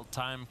difficult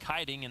time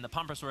kiting, and the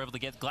Pumpers were able to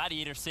get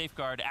Gladiator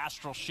Safeguard,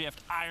 Astral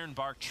Shift, Iron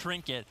Bark,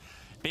 Trinket.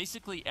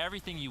 Basically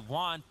everything you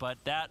want, but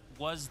that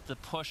was the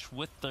push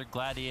with their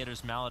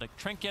Gladiator's Maledict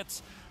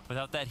Trinkets.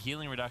 Without that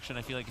healing reduction,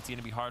 I feel like it's going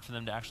to be hard for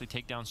them to actually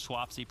take down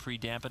Swapsy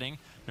pre-dampening.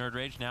 Nerd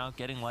Rage now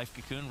getting Life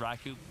Cocoon.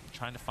 Raikou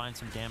trying to find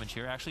some damage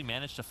here. Actually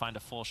managed to find a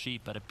full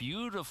sheet, but a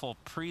beautiful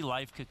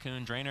pre-Life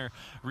Cocoon. Drainer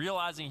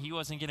realizing he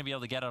wasn't going to be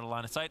able to get out of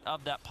line of sight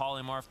of that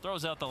Polymorph,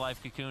 throws out the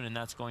Life Cocoon, and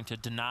that's going to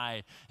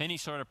deny any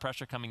sort of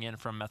pressure coming in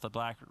from Method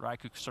Black.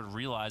 Raikou sort of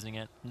realizing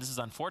it. And this is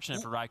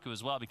unfortunate for Raikou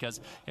as well, because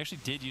he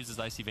actually did use his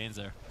Icy Veins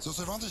there. So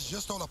Cervantes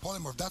just stole a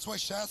Polymorph. That's why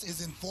Shaz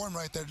is in form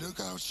right there. Look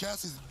how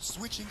Shaz is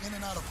switching in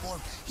and out of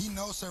form. He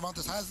knows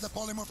Cervantes has the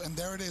Polymorph, and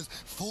there it is.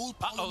 Full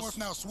Polymorph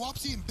now.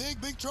 Swapsy in big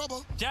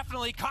trouble.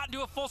 Definitely caught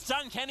into a full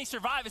stun. Can he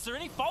survive? Is there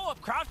any follow-up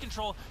crowd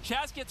control?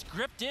 Chaz gets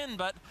gripped in,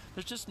 but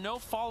there's just no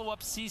follow-up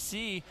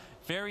CC.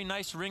 Very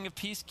nice Ring of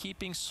Peace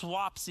keeping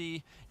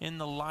Swapsy in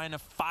the line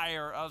of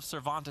fire of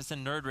Cervantes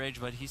and Nerd Rage,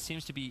 but he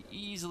seems to be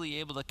easily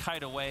able to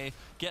kite away,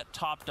 get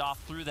topped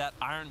off through that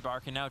Iron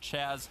Bark, and now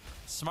Chaz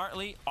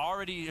smartly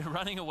already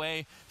running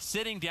away,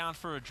 sitting down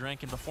for a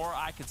drink, and before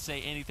I could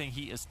say anything,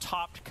 he is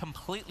topped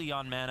completely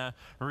on mana,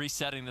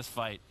 resetting this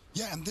fight.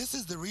 Yeah, and this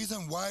is the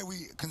reason why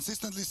we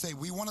consistently say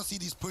we want to see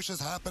these pushes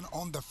happen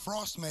on the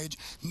Frost Mage,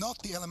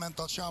 not the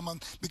Elemental Shaman,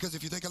 because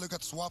if you take a look at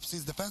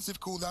Swapsy's defensive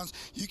cooldowns,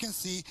 you can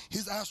see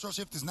his Astral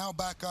Shift is now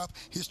back up,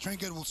 his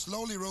Trinket will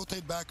slowly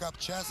rotate back up,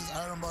 Chaz's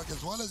Iron Bark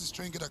as well as his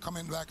Trinket are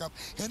coming back up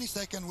any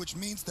second, which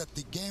means that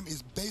the game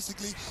is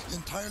basically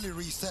entirely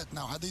reset.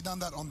 Now, had they done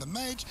that on the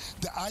Mage,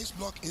 the Ice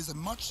Block is a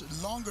much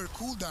longer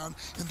cooldown,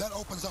 and that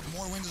opens up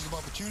more windows of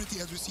opportunity,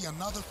 as we see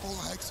another full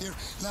Hex here,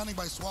 landing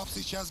by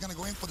Swapsy. Chaz gonna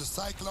go in for the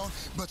Cyclone,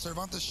 but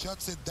Cervantes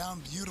shuts it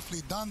down.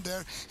 Beautifully done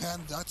there,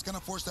 and that's going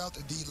to force out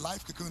the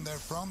Life Cocoon there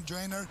from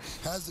Drainer,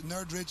 as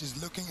Nerd Rage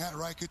is looking at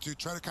Raikou to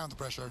try to counter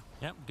pressure.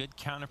 Yep, good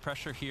counter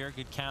pressure here,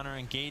 good counter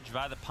engaged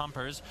by the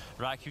Pumpers.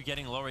 Raikou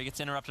getting lower, he gets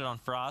interrupted on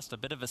Frost, a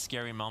bit of a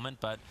scary moment,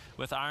 but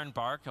with Iron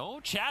Bark,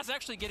 oh, Chaz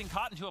actually getting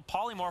caught into a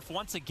Polymorph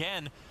once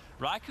again.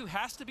 Raikou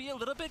has to be a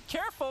little bit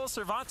careful.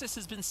 Cervantes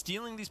has been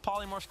stealing these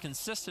polymorphs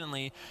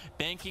consistently,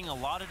 banking a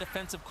lot of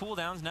defensive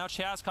cooldowns. Now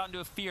Chaz caught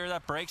into a fear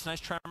that breaks. Nice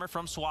tremor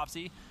from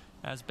Swapsy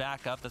as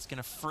backup. That's going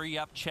to free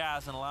up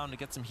Chaz and allow him to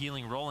get some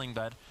healing rolling,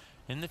 but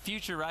in the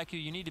future,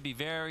 Raikou, you need to be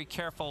very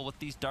careful with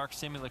these Dark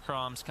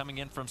Simulacrums coming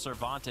in from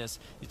Cervantes.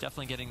 He's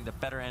definitely getting the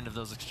better end of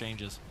those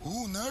exchanges.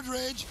 Ooh, Nerd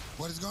Rage.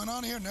 What is going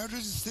on here? Nerd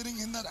Rage is sitting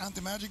in that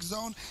anti-magic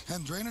zone,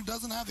 and Drainer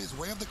doesn't have his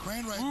Way of the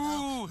Crane right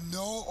now.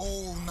 No,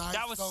 oh, nice.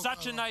 That was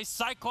such a nice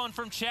Cyclone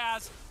from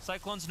Chaz.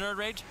 Cyclone's Nerd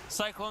Rage,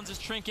 Cyclone's his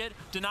Trinket,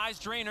 denies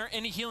Drainer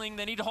any healing.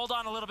 They need to hold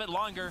on a little bit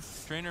longer.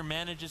 Drainer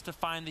manages to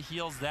find the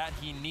heals that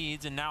he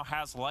needs and now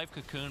has Life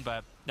Cocoon,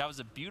 but that was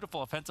a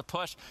beautiful offensive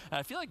push. And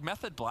I feel like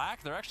Method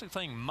Black, they're actually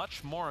playing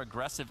much more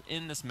aggressive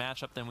in this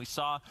matchup than we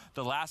saw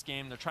the last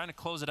game. They're trying to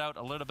close it out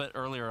a little bit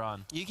earlier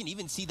on. You can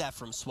even see that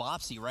from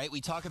Swapsy, right?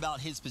 We talk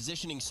about his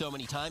positioning so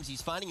many times.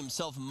 He's finding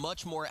himself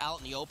much more out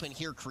in the open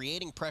here,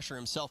 creating pressure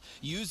himself,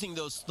 using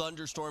those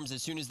thunderstorms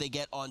as soon as they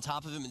get on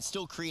top of him and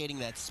still creating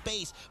that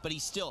space, but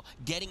he's still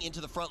getting into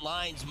the front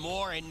lines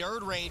more, and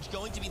Nerd Rage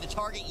going to be the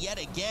target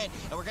yet again.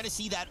 And we're going to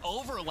see that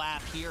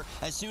overlap here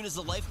as soon as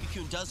the Life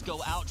Cocoon does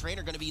go out.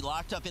 Drainer going to be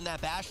locked up in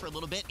that bash for a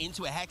little bit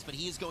into a Hex, but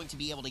he is going to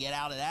be able to get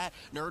out of that.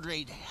 Nerd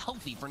Rage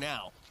healthy for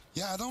now.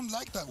 Yeah, I don't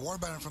like that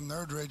Warbanner from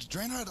Nerd Rage.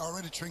 Drainer had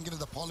already trinketed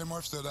the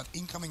Polymorph, so that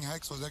incoming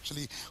Hex was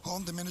actually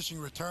on diminishing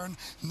return.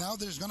 Now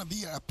there's going to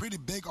be a pretty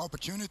big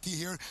opportunity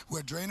here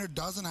where Drainer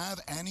doesn't have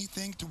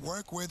anything to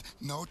work with.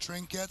 No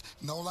Trinket,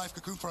 no Life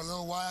Cocoon for a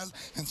little while,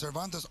 and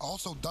Cervantes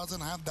also doesn't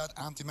have that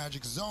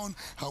anti-magic zone.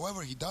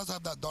 However, he does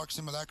have that Dark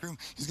Simulacrum.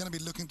 He's going to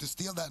be looking to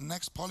steal that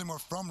next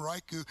Polymorph from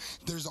Raikou.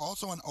 There's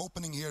also an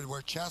opening here where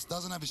Chaz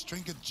doesn't have his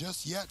Trinket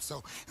just yet,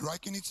 so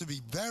Raikou needs to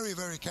be very,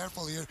 very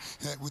careful here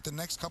with the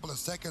next couple of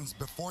seconds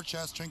before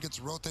Chaz Trinkets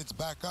rotates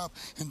back up,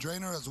 and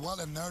Drainer as well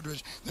and Nerd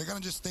Rage, they're going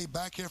to just stay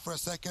back here for a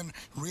second,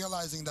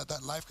 realizing that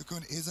that Life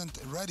Cocoon isn't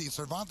ready.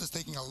 Cervantes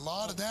taking a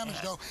lot of damage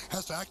though,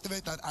 has to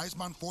activate that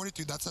Icebound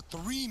Fortitude. That's a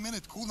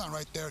 3-minute cooldown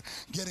right there,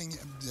 getting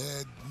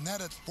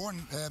netted for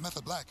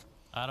Method Black.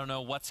 I don't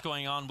know what's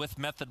going on with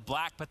Method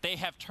Black, but they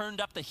have turned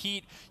up the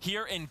heat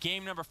here in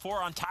game number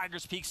 4 on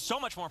Tiger's Peak.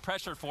 So much more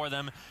pressure for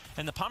them,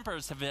 and the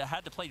Pumpers have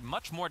had to play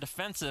much more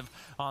defensive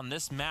on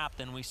this map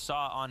than we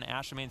saw on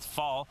Ashamane's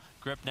Fall.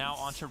 Grip now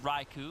onto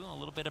Raikou, a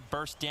little bit of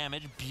burst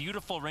damage.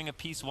 Beautiful Ring of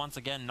Peace once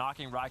again,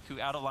 knocking Raikou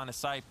out of line of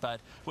sight, but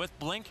with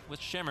Blink,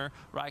 with Shimmer,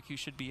 Raikou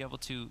should be able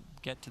to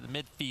get to the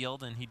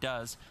midfield, and he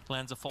does.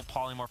 Lands a full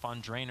Polymorph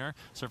on Drainer.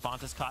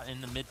 Cervantes caught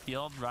in the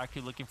midfield.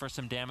 Raikou looking for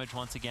some damage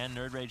once again.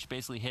 Nerd Rage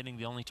basically hitting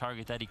the only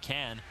target that he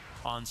can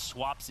on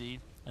Swapsy.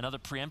 Another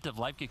preemptive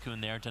Life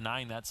Cocoon there,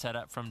 denying that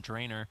setup from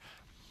Drainer.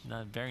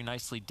 Very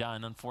nicely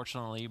done.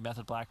 Unfortunately,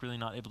 Method Black really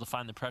not able to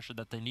find the pressure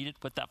that they needed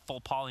with that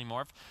full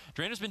Polymorph.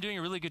 Drainer's been doing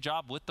a really good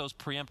job with those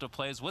preemptive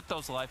plays, with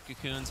those Life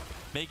Cocoons,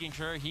 making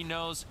sure he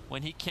knows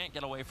when he can't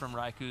get away from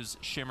Raikou's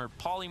Shimmer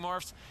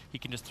Polymorphs, he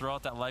can just throw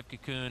out that Life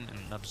Cocoon and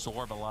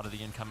absorb a lot of the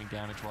incoming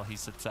damage while he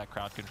sits that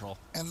crowd control.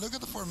 And look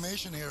at the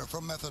formation here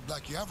from Method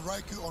Black. You have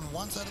Raikou on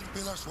one side of the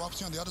pillar,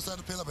 Swapsy on the other side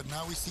of the pillar, but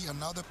now we see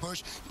another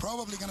push,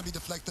 probably going to be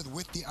deflected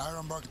with the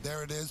Iron Bark.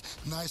 There it is.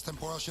 Nice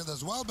Temporal Shield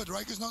as well, but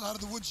Raikou's not out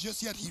of the woods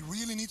just yet. He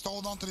really needs to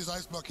hold on to this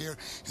Ice Block here,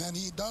 and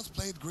he does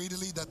play it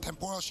greedily. That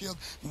Temporal Shield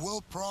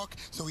will proc,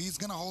 so he's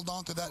going to hold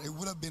on to that. It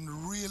would have been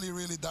really,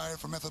 really dire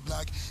for Method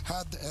Black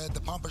had the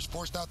Pumpers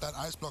forced out that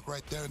Ice Block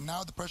right there.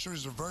 Now the pressure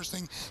is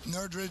reversing.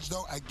 Nerd Ridge,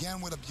 though,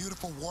 again with a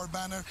beautiful War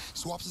Banner.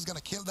 Swaps is going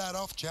to kill that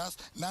off. Chaz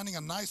landing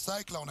a nice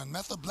Cyclone, and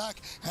Method Black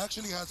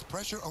actually has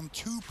pressure on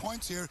 2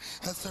 points here,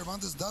 as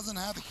Cervantes doesn't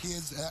have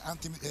his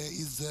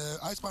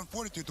Icebound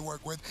Fortitude to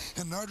work with,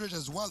 and Nerd Ridge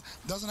as well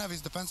doesn't have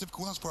his defensive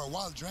cooldowns for a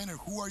while. Drainer,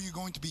 who are you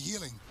going to be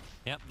healing?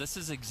 Yep, this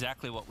is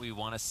exactly what we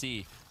want to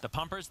see. The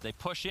Pumpers, they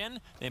push in,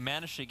 they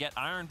manage to get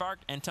Iron Bark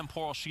and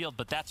Temporal Shield,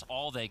 but that's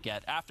all they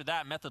get. After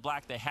that, Method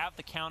Black, they have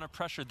the counter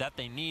pressure that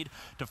they need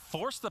to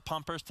force the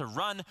Pumpers to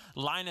run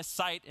line of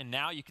sight, and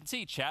now you can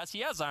see Chaz, he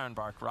has Iron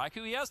Bark.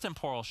 Raikou, he has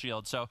Temporal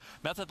Shield. So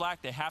Method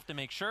Black, they have to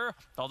make sure,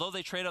 although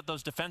they trade out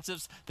those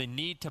defensives, they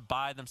need to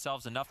buy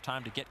themselves enough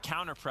time to get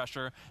counter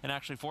pressure and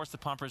actually force the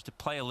Pumpers to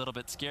play a little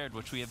bit scared,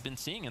 which we have been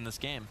seeing in this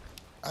game.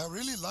 I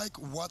really like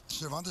what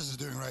Cervantes is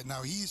doing right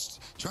now. He's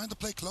trying to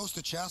play close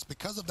to Chaz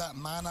because of that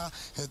mana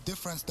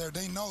difference there.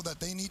 They know that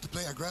they need to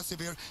play aggressive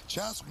here.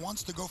 Chaz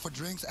wants to go for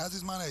drinks as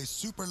his mana is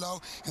super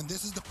low, and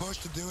this is the push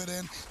to do it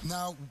in.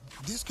 Now,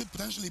 this could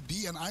potentially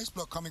be an Ice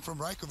Block coming from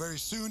Raikou very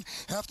soon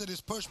after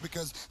this push,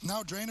 because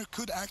now Drainer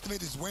could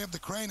activate his Way of the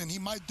Crane, and he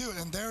might do it.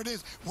 And there it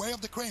is, Way of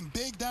the Crane.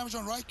 Big damage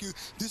on Raikou.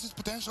 This is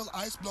potential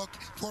Ice Block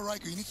for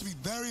Raikou. You need to be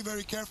very,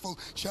 very careful.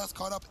 Chaz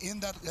caught up in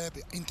that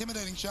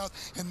intimidating shot,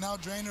 and now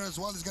Drainer as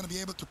well is going to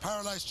be able to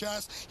paralyze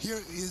Chaz. Here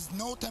is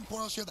no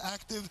Temporal Shield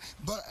active,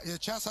 but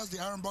Chaz has the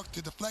Iron Block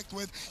to deflect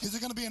with. Is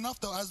it going to be enough,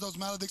 though, as those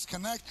Maledicts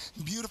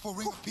connect? Beautiful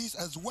Ring of Peace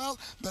as well,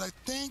 but I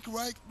think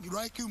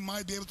Raikou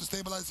might be able to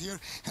stabilize here,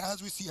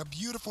 as we see a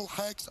beautiful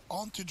Hex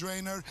onto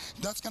Drainer.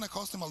 That's going to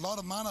cost him a lot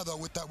of mana, though,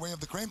 with that Way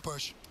of the Crane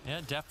push. Yeah,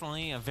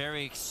 definitely a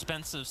very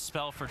expensive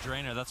spell for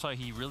Drainer. That's why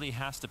he really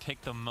has to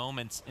pick the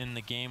moments in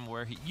the game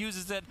where he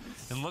uses it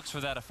and looks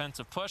for that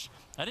offensive push.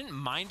 I didn't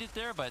mind it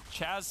there, but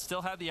Chaz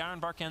still had the Iron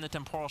Bark and the Temporal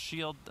Temporal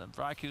Shield of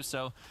Raikou,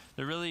 so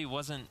there really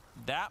wasn't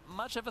that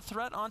much of a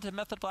threat onto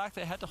Method Black.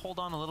 They had to hold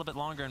on a little bit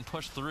longer and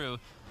push through.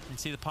 You can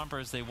see the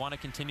Pumpers, they want to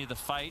continue the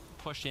fight,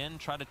 push in,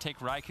 try to take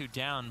Raikou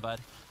down, but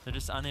they're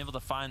just unable to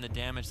find the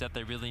damage that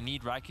they really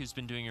need. Raikou's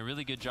been doing a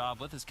really good job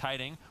with his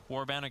kiting.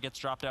 War Banner gets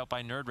dropped out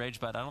by Nerd Rage,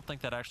 but I don't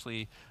think that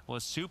actually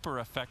was super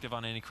effective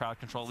on any crowd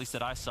control, at least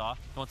that I saw.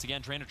 Once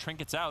again, Drainer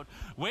trinkets out.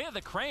 Way of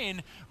the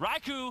Crane,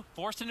 Raikou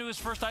forced into his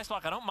first Ice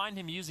Block. I don't mind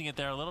him using it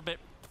there a little bit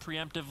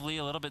preemptively,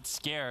 a little bit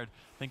scared.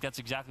 I think that's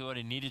exactly what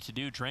he needed to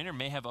do. Drainer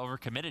may have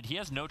overcommitted. He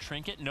has no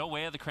trinket, no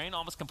Way of the Crane,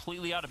 almost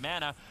completely out of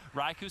mana.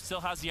 Raikou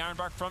still has the Iron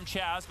Bark from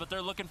Chaz, but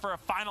they're looking for a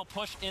final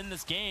push in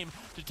this game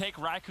to take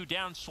Raikou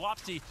down.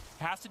 Swapsy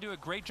has to do a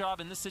great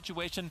job in this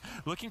situation,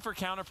 looking for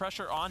counter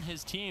pressure on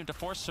his team to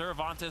force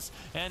Cervantes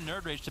and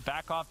Nerd Rage to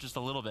back off just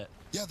a little bit.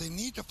 Yeah, they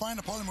need to find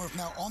a polymorph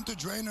now onto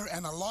Drainer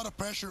and a lot of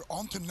pressure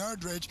onto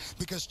Nerd Rage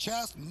because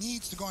Chaz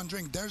needs to go and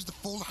drink. There's the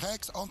full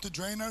Hex onto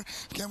Drainer.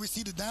 Can we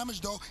see the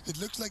damage though? It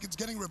looks like it's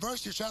getting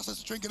reversed here. Chaz has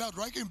to drink it out.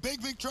 Raikou in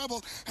big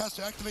trouble, has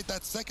to activate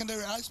that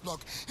secondary Ice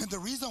Block. And the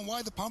reason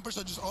why the Pumpers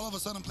are just all of a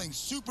sudden playing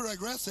super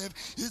aggressive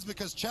is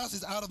because Chaz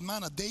is out of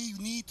mana. They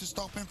need to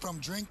stop him from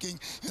drinking.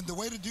 And the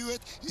way to do it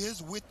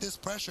is with this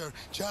pressure.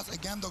 Chaz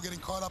again though getting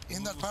caught up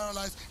in that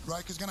paralyzed.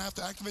 Raikou's gonna have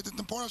to activate the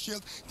Temporal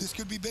Shield. This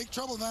could be big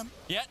trouble, man.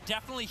 Yeah,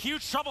 definitely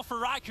huge trouble for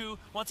Raikou.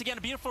 Once again,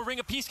 a beautiful Ring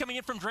of Peace coming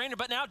in from Drainer,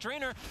 but now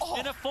Drainer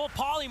in a full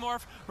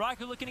polymorph.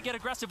 Raikou looking to get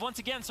aggressive once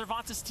again.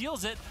 Cervantes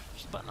steals it,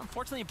 but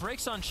unfortunately it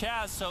breaks on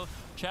Chaz, so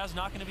Chaz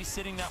not going to be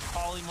sitting that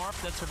polymorph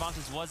that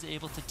Cervantes was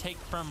able to take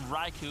from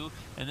Raikou,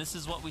 and this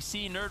is what we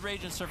see. Nerd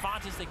Rage and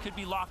Cervantes, they could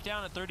be locked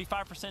down at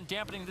 35%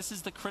 dampening. This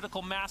is the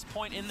critical mass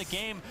point in the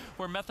game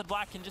where Method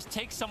Black can just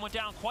take someone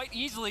down quite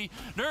easily.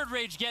 Nerd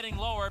Rage getting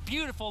lower,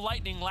 beautiful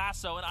Lightning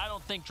Lasso, and I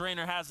don't think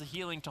Drainer has the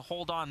healing to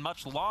hold on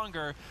much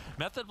longer.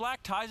 Method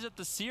Black ties up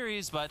the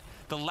series, but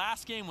the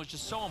last game was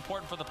just so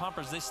important for the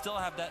Pumpers. They still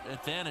have that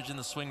advantage in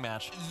the swing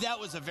match. That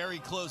was a very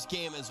close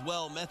game as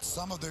well.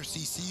 Some of their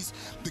CCs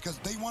because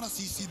they want to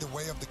CC the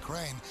Way of the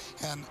Crane,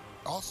 and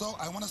also,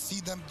 I want to see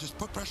them just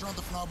put pressure on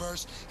the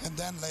Fnobbers and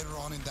then later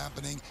on in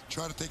dampening,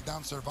 try to take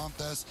down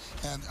Cervantes.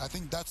 And I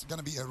think that's going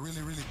to be a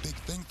really big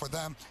thing for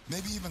them.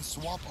 Maybe even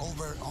swap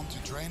over onto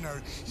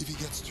Drainer if he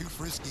gets too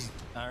frisky.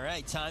 All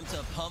right, time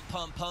to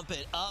pump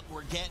it up.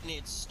 We're getting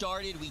it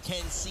started. We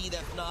can see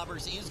that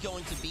Fnobbers is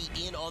going to be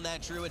in on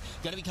that Druid.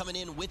 Going to be coming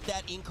in with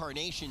that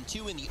Incarnation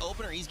too in the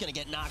opener. He's going to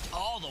get knocked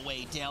all the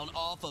way down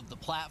off of the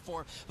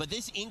platform. But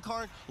this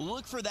Incarn,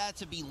 look for that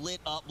to be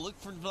lit up. Look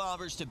for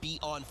Fnobbers to be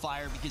on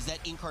fire because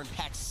that Incarn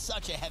packs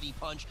such a heavy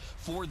punch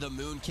for the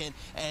Moonkin.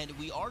 And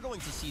we are going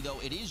to see, though,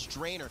 it is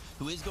Drainer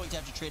who is going to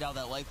have to trade out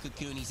that Life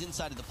Cocoon. He's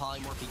inside of the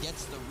polymorph. He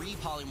gets the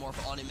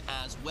re-polymorph on him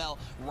as well.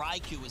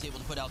 Raikou was able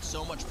to put out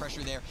so much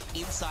pressure there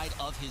inside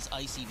of his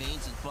Icy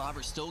Veins, and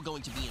Fnobber's still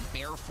going to be in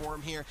bear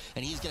form here,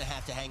 and he's going to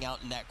have to hang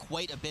out in that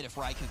quite a bit if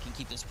Raikou can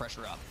keep this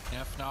pressure up.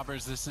 Yeah,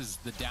 Fnobbers, this is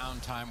the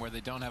downtime where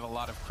they don't have a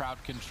lot of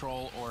crowd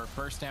control or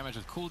burst damage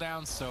with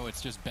cooldowns, so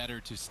it's just better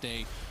to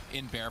stay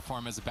in bear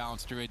form as a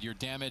balanced Druid. Your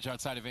damage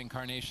outside of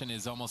Incarnation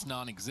is almost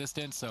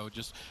non-existent, so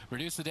just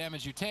reduce the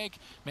damage you take,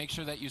 make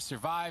sure that you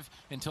survive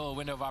until a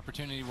window of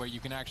opportunity where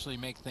you can actually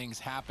make things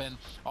happen.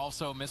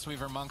 Also,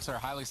 Mistweaver Monks are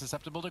highly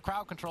susceptible to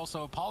crowd control,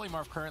 so a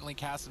Polymorph currently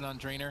casted on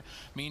Drainer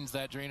means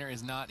that Drainer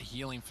is not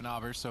healing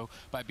Fnobber, so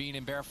by being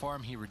in bear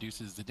form, he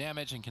reduces the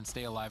damage and can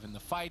stay alive in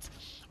the fight.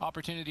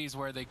 Opportunities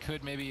where they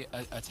could maybe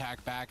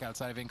attack back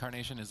outside of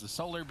Incarnation is the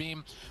Solar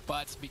Beam,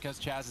 but because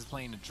Chaz is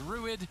playing a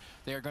Druid,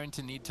 they are going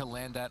to need to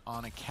land that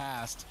on a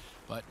cast.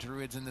 But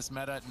Druids in this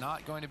meta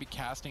not going to be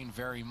casting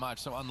very much,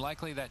 so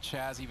unlikely that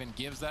Chaz even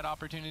gives that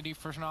opportunity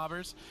for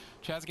Fnobbers.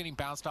 Chaz getting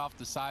bounced off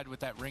the side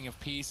with that Ring of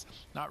Peace,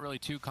 not really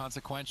too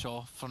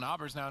consequential.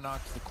 Fnobbers now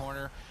knocked to the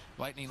corner.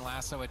 Lightning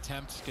Lasso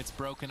attempt gets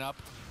broken up.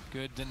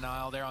 Good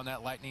denial there on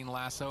that Lightning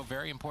Lasso.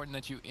 Very important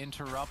that you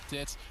interrupt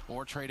it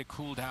or trade a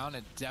cooldown.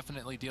 It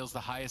definitely deals the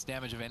highest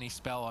damage of any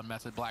spell on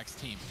Method Black's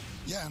team.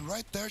 Yeah, and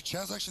right there,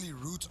 Chaz actually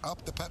roots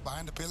up the pet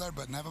behind the pillar,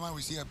 but never mind,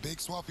 we see a big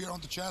swap here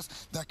onto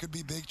Chaz. That could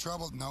be big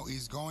trouble. No,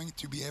 he's going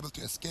to be able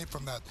to escape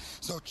from that.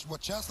 So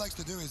what Chaz likes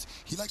to do is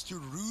he likes to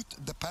root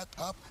the pet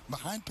up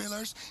behind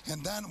pillars,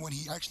 and then when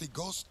he actually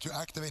goes to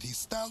activate his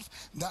stealth,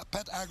 that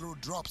pet aggro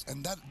drops,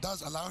 and that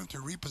does allow him to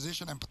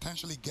reposition and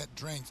potentially get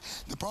drained.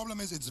 The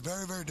problem is it's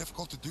very, very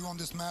difficult to do on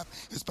this map,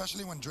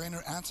 especially when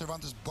Drainer and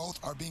Cervantes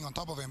both are being on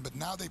top of him. But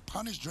now they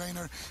punish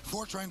Drainer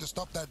for trying to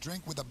stop that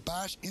drink with a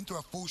bash into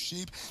a full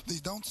sheep. They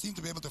don't seem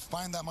to be able to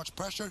find that much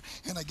pressure.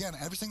 And again,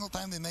 every single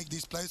time they make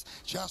these plays,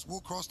 Chaz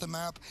will cross the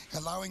map,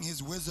 allowing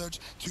his wizards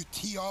to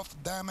tee off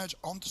damage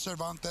onto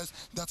Cervantes.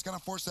 That's going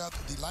to force out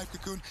the Life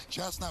Cocoon.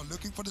 Chaz now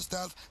looking for the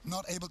stealth,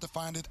 not able to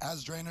find it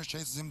as Drainer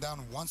chases him down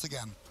once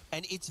again.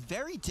 And it's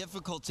very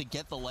difficult to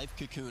get the Life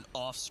Cocoon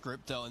off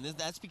script, though, and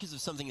that's because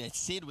of something that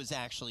Sid was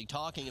actually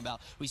talking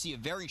about. We see a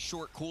very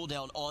short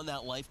cooldown on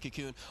that Life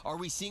Cocoon. Are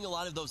we seeing a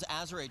lot of those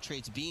Azeroth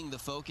traits being the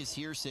focus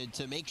here, Sid,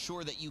 to make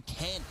sure that you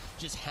can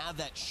just have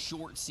that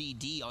short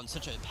CD on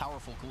such a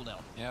powerful cooldown?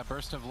 Yeah,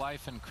 Burst of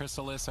Life and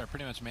Chrysalis are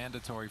pretty much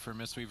mandatory for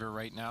Mistweaver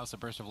right now. So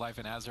Burst of Life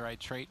and Azeroth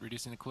trait,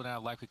 reducing the cooldown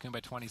of Life Cocoon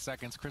by 20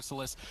 seconds.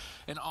 Chrysalis,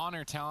 an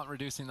Honor talent,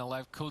 reducing the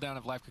cooldown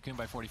of Life Cocoon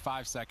by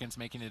 45 seconds,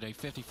 making it a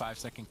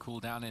 55-second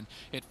cooldown. And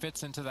it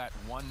fits into that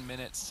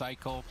 1-minute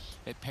cycle.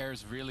 It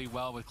pairs really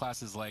well with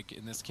classes like,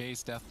 in this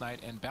case, Death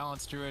Knight and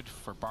Balance Druid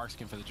for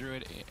Barkskin for the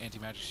Druid,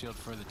 Anti-Magic Shield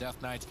for the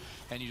Death Knight,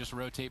 and you just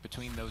rotate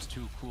between those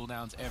two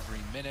cooldowns every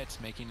minute,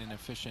 making an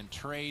efficient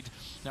trade.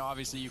 Now,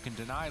 obviously, you can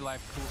deny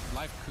Life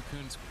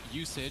Cocoon's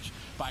usage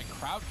by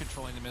crowd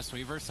controlling the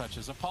Mistweaver, such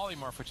as a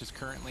Polymorph, which is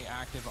currently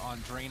active on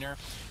Drainer.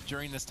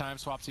 During this time,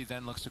 Swapsy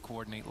then looks to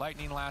coordinate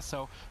Lightning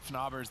Lasso.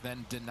 Fnaubers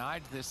then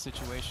denied this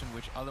situation,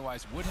 which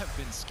otherwise would have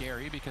been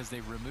scary because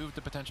they removed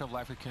the potential of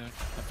Life Cocoon,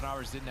 and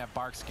Fnaubers didn't have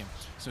Barkskin.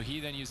 So he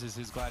then uses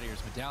his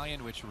Gladiator's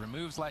Medallion, which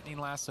removes Lightning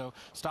Lasso,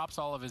 stops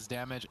all of his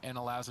damage, and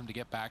allows him to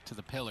get back to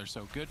the pillar.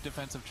 So good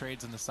defensive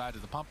trades on the side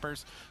of the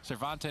Pumpers.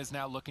 Cervantes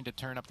now looking to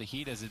turn up the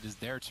heat as it is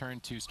their turn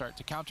to start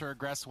to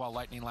counter-aggress while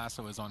Lightning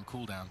Lasso is on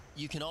cooldown.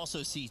 You can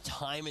also see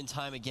time and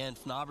time again,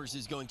 Fnaubers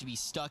is going to be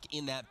stuck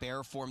in that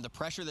bear form. The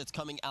pressure that's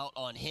coming out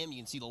on him, you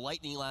can see the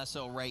Lightning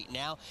Lasso right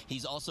now.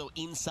 He's also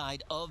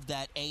inside of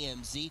that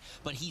AMZ,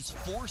 but he's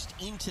forced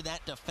into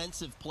that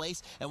defensive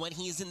place, and when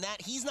he is in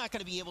that, he's not going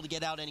to be able to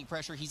get out any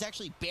pressure. He's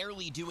actually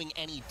barely doing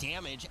any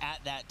damage at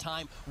that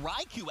time.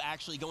 Raikou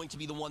actually going to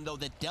be the one, though,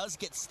 that does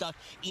get stuck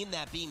in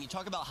that beam. You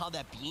talk about how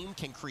that beam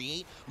can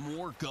create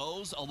more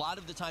goes. A lot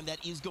of the time,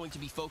 that is going to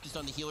be focused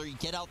on the healer. You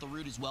get out the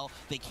root as well.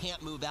 They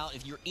can't move out.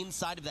 If you're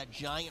inside of that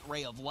giant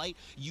ray of light,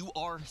 you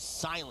are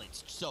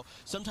silenced. So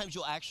sometimes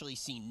you'll actually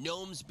see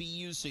gnomes be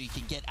used so you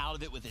can get out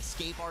of it with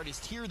Escape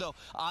Artist. Here, though,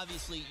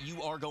 obviously,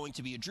 you are going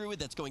to be a druid.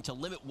 That's going to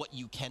limit what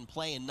you can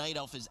play, and Night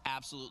Elf is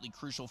absolutely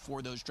crucial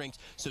for those drinks.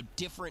 So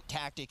different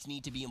tactics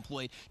need to be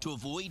employed to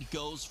avoid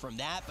goes from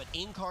that, but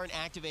Incarn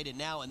activated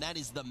now, and that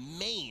is the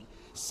main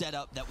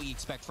setup that we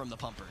expect from the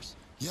Pumpers.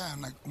 Yeah,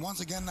 and like,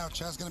 once again now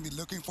Chaz going to be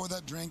looking for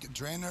that drink.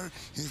 Drainer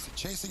is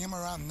chasing him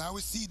around. Now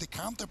we see the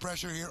counter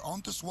pressure here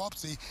onto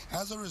Swapsy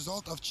as a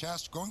result of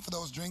Chaz going for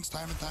those drinks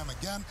time and time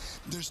again.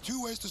 There's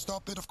two ways to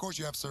stop it. Of course,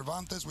 you have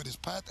Cervantes with his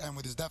pet and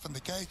with his Death and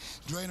Decay.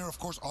 Drainer, of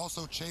course,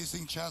 also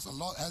chasing Chaz a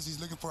lot as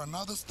he's looking for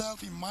another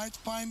stealth. He might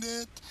find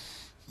it.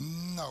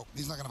 No,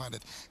 he's not going to find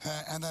it.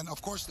 And then,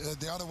 of course,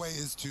 the other way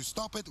is to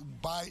stop it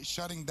by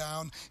shutting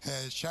down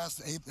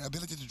Shaz's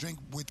ability to drink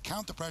with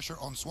counter pressure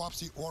on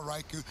Swapsy or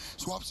Raikou.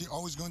 Swapsy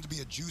always going to be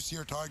a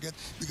juicier target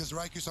because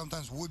Raikou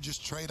sometimes would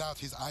just trade out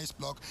his ice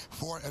block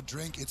for a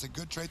drink. It's a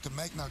good trade to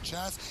make. Now,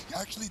 Chaz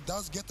actually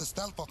does get the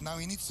stealth off. Now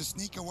he needs to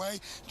sneak away.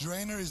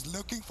 Drainer is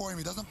looking for him.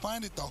 He doesn't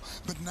find it, though.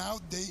 But now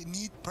they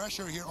need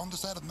pressure here on the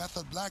side of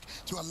Method Black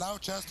to allow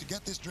Chaz to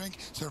get this drink.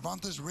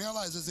 Cervantes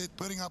realizes it,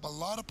 putting up a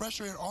lot of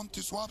pressure here onto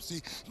Swapsy.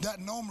 That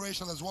gnome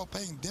racial as well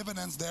paying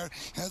dividends there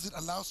as it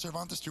allows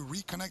Cervantes to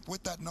reconnect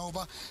with that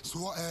Nova. So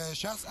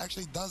Shaz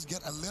actually does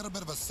get a little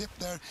bit of a sip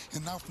there,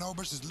 and now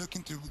Fnaubers is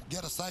looking to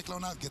get a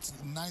Cyclone out, gets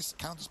a nice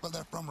counterspell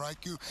there from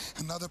Raikou.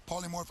 Another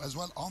Polymorph as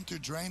well onto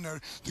Drainer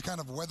to kind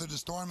of weather the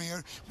storm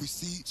here. We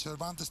see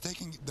Cervantes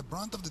taking the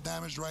brunt of the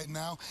damage right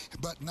now,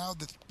 but now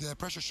the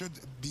pressure should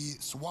be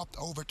swapped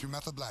over to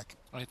Method Black.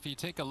 If you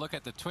take a look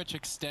at the Twitch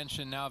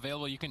extension now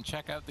available, you can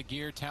check out the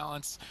gear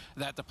talents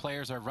that the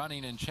players are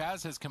running, and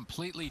Chaz has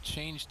completely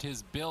changed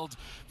his build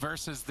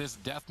versus this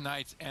Death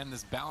Knight and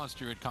this Balance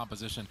Druid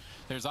composition.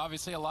 There's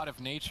obviously a lot of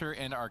nature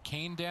and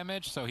arcane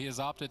damage, so he has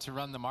opted to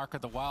run the Mark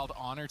of the Wild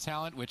Honor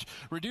talent, which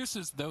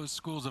reduces those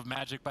schools of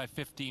magic by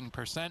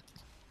 15%.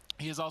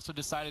 He has also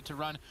decided to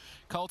run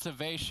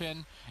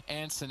Cultivation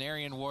and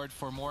Cenarian Ward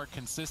for more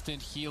consistent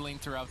healing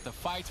throughout the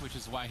fight, which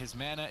is why his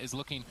mana is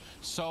looking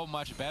so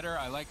much better.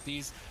 I like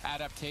these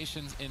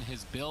adaptations in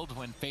his build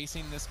when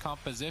facing this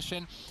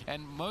composition.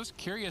 And most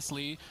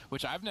curiously,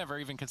 which I've never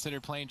even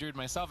considered playing Druid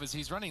myself, is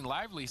he's running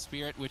Lively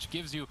Spirit, which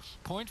gives you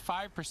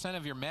 0.5%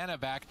 of your mana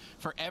back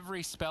for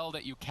every spell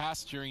that you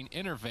cast during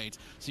Innervate.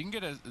 So you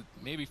can get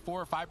maybe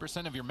 4 or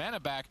 5% of your mana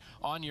back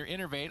on your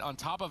Innervate on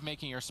top of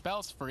making your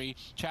spells free.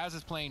 Chaz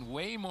is playing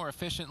way more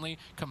efficiently,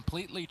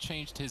 completely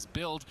changed his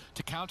build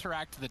to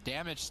counteract the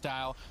damage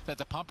style that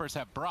the Pumpers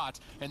have brought,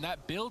 and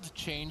that build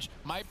change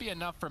might be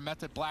enough for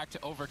Method Black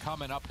to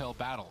overcome an uphill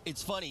battle.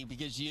 It's funny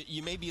because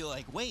you may be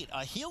like, wait,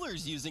 a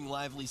healer's using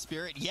Lively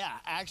Spirit? Yeah,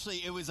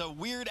 actually, it was a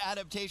weird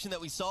adaptation that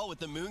we saw with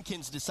the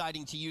Moonkins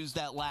deciding to use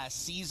that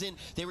last season.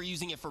 They were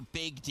using it for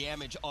big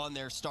damage on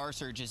their Star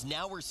Surges.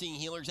 Now we're seeing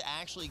healers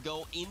actually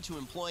go into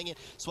employing it.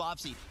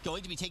 Swapsy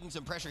going to be taking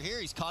some pressure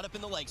here. He's caught up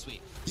in the leg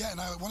sweep. Yeah, and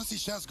I want to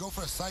see Shaz go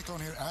for a Cyclone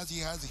here as he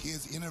has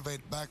his Innervate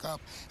back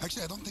up.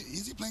 Actually, I don't think,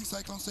 is he playing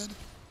Cyclone, Sid?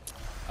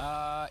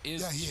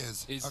 Yeah, he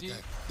is. Is okay. he?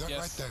 They're Yes.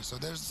 right there. So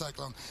there's the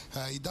Cyclone.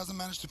 He doesn't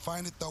manage to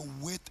find it, though,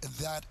 with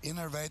that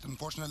Innervate,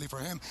 unfortunately for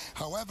him.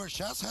 However,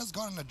 Chaz has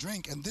gotten a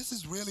drink, and this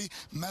is really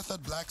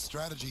Method Black's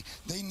strategy.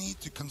 They need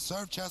to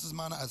conserve Chaz's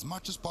mana as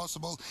much as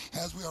possible.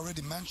 As we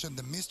already mentioned,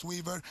 the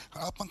Mistweaver,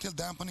 up until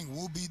Dampening,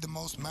 will be the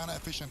most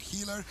mana-efficient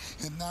healer,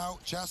 and now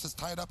Chaz has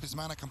tied up his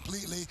mana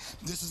completely.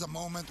 This is a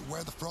moment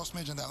where the Frost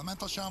Mage and the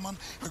Elemental Shaman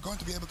are going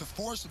to be able to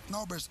force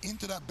Fnobers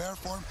into that bear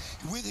form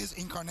with his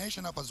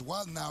Incarnation up as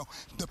well now.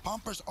 The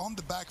Pumpers on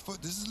the back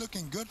foot. This is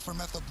looking good for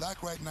Method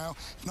Black right now.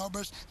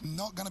 Fnobers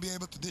not going to be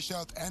able to dish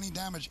out any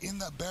damage in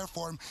that bear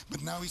form,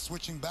 but now he's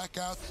switching back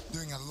out,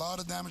 doing a lot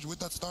of damage with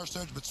that Star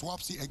Surge, but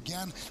Swapsy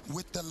again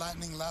with the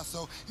Lightning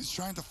Lasso is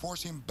trying to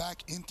force him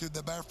back into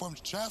the bear form.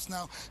 Chaz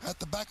now at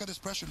the back of this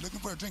pressure, looking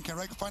for a drink. Can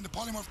Raikou find the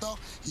Polymorph though?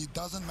 He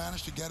doesn't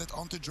manage to get it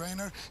onto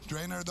Drainer.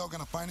 Drainer though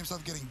gonna find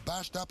himself getting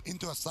bashed up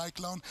into a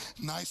Cyclone.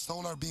 Nice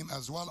Solar Beam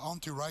as well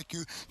onto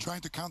Raikou,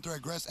 trying to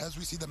counter-aggress as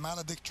we see the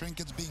Maledict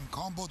trinkets being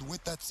comboed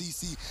with that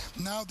CC.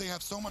 Now they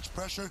have so much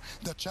pressure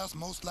that Chaz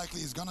most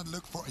likely is gonna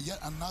look for yet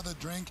another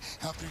drink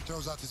after he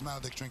throws out his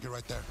Maledict trinket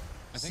right there.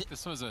 I think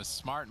this was a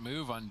smart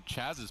move on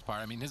Chaz's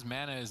part. I mean, his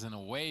mana is in a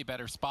way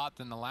better spot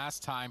than the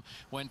last time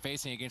when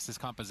facing against this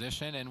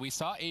composition, and we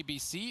saw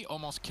ABC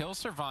almost kill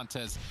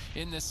Cervantes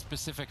in this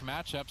specific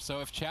matchup. So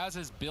if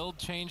Chaz's build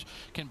change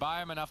can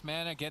buy him enough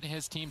mana, get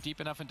his team deep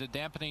enough into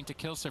Dampening to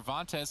kill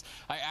Cervantes,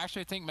 I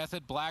actually think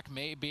Method Black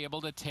may be able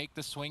to take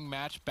the swing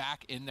match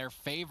back in their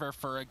favor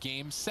for a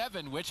Game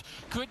 7, which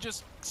could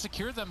just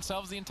secure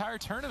themselves the entire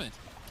tournament.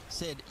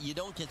 Sid, you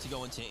don't get to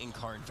go into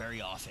Incarn very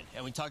often,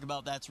 and we talk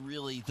about that's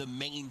really the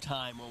main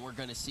time when we're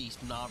going to see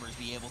Fnobbers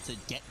be able to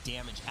get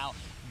damage out.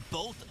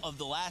 Both of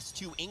the last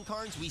two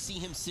Incarns, we see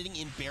him sitting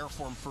in bear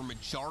form for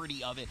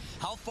majority of it.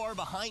 How far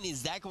behind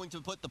is that going to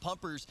put the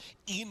Pumpers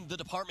in the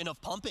department of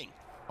pumping?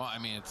 Well, I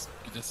mean,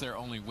 it's their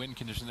only win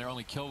condition, their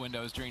only kill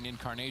windows during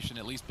Incarnation,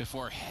 at least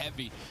before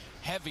heavy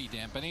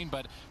Dampening.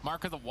 But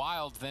Mark of the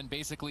Wild then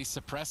basically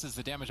suppresses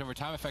the damage over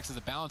time effects of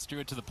the Balance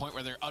Druid to the point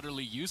where they're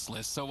utterly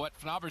useless. So what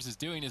Fnobbers is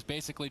doing is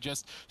basically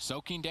just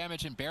soaking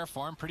damage in bear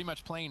form, pretty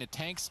much playing a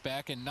tank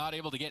spec and not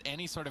able to get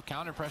any sort of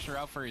counter pressure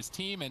out for his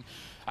team. And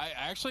I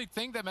actually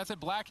think that Method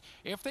Black,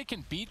 if they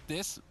can beat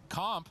this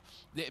comp,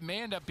 it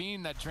may end up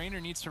being that Drainer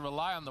needs to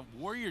rely on the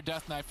Warrior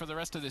Death Knight for the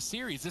rest of the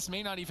series. This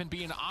may not even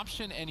be an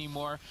option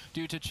anymore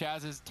due to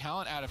Chaz's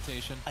talent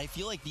adaptation. I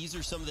feel like these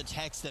are some of the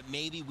techs that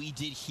maybe we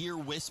did hear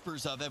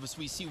whispers of as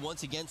we see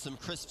once again some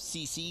crisp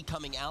CC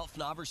coming out.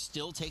 Fnobber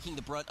still taking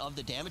the brunt of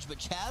the damage, but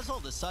Chaz all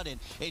of a sudden,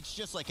 it's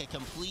just like a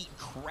complete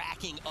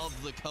cracking of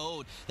the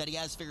code that he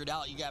has figured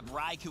out. You got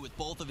Raikou with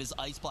both of his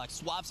Ice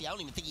Blocks. Swapsy, I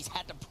don't even think he's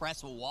had to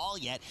press a wall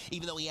yet,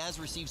 even though he has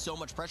received so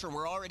much pressure.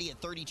 We're already at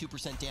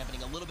 32%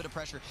 dampening. A little bit of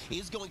pressure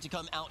is going to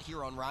come out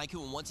here on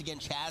Raikou, and once again,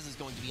 Chaz is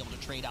going to be able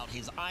to trade out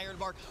his Iron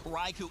Bark.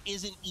 Raikou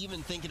isn't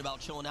even thinking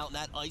about chilling out in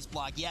that Ice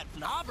Block yet.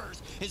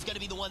 Fnobbers is going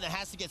to be the one that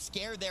has to get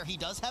scared there. He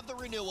does have the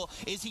renewal.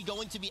 Is he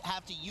going to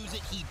have to use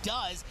it? He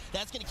does.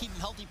 That's going to keep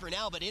him healthy for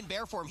now, but in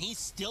bear form, he's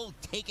still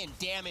taking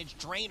damage.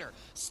 Drainer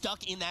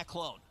stuck in that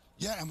clone.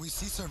 Yeah, and we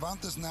see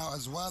Cervantes now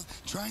as well,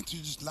 trying to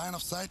just line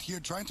of sight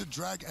here, trying to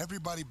drag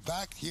everybody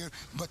back here,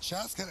 but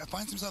Chaz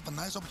finds himself a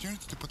nice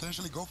opportunity to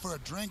potentially go for a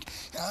drink,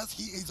 as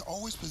he is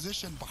always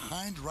positioned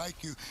behind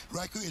Raikou.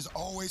 Raikou is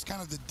always kind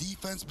of the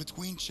defense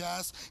between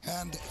Chaz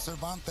and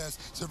Cervantes.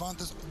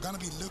 Cervantes gonna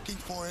be looking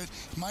for it.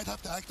 He might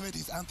have to activate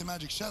his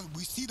anti-magic shell.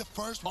 We see the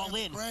first all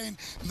in. Brain.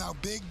 Now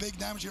big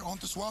damage here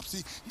onto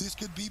Swapsy. This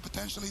could be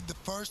potentially the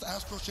first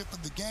Astral Shift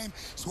of the game.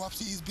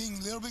 Swapsy is being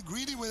a little bit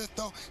greedy with it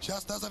though.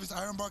 Chaz does have his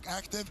Iron Bark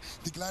active.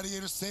 The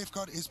Gladiator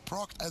Safeguard is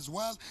procced as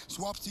well.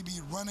 Swapsy be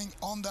running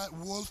on that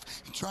wolf,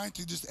 trying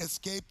to just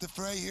escape the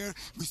fray here.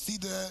 We see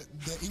the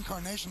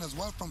Incarnation as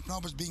well from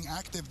Fnobbers being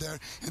active there,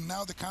 and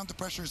now the counter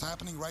pressure is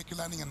happening. Raikou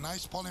landing a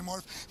nice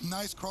Polymorph,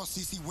 nice cross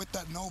CC with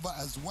that Nova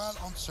as well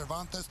on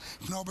Cervantes.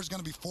 Fnobbers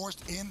going to be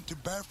forced into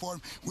bear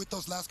form with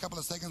those last couple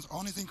of seconds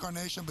on his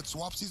Incarnation, but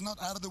Swapsy's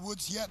not out of the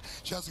woods yet.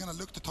 Chaz going to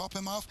look to top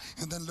him off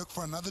and then look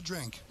for another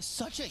drink.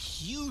 Such a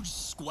huge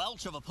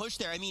squelch of a push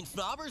there. I mean,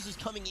 Fnobbers is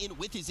coming in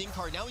with his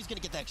Incarn. Now he's going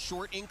to get that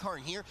short Incarn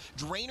here.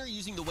 Drainer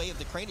using the Way of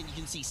the Crane, and you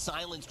can see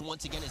silenced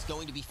once again is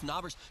going to be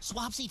Fnobbers.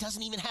 Swapsy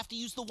doesn't even have to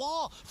use the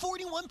wall.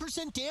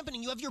 41%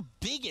 dampening. You have your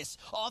biggest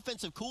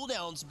offensive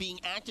cooldowns being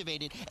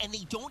activated, and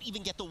they don't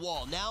even get the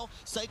wall. Now,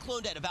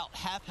 Cycloned at about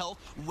half health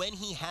when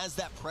he has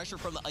that pressure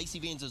from the Icy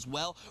Veins as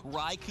well.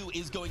 Raikou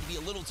is going to be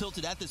a little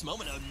tilted at this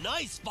moment. A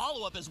nice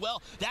follow-up as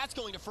well. That's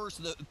going to force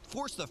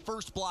the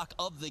first block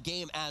of the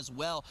game as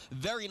well.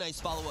 Very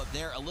nice follow-up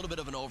there. A little bit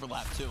of an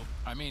overlap, too.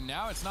 I mean,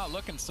 now it's not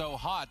looking so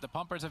hot. The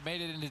Pumpers have made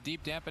it into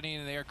deep dampening,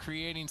 and they are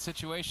creating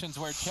situations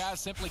where Chaz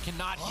simply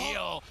cannot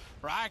heal.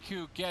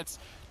 Raikou gets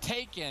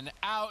taken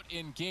out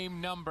in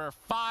game number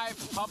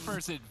 5.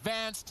 Pumpers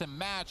advance to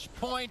match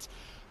point.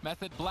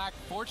 Method Black,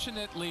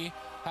 fortunately,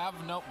 have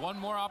one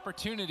more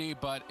opportunity,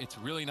 but it's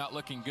really not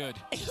looking good.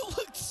 It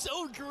looked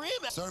so grim.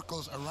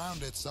 Circles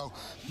around it, so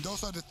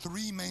those are the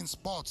 3 main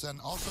spots.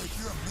 And also, if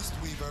you're a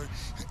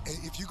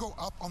Mistweaver, if you go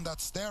up on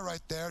that stair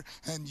right there,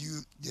 and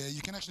you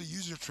can actually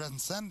use your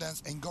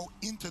Transcendence and go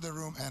into the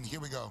room, and here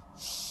we go.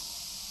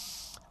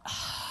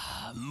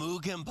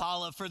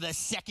 Mugimpala for the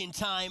second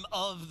time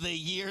of the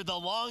year. The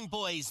Long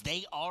Boys,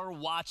 they are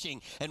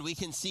watching, and we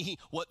can see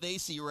what they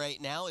see right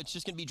now. It's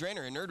just going to be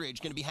Drainer and Nerd Rage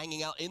going to be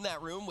hanging out in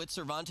that room with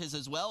Cervantes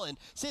as well. And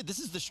Sid, this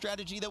is the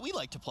strategy that we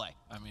like to play.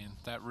 I mean,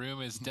 that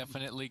room is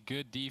definitely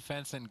good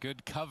defense and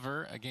good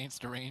cover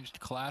against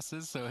ranged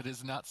classes, so it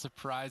is not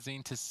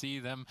surprising to see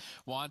them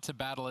want to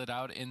battle it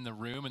out in the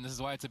room, and this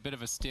is why it's a bit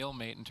of a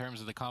stalemate in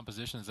terms of the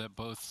compositions that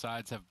both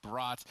sides have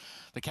brought.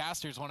 The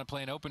casters want to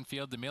play in open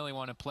field, the melee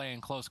want to play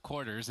in close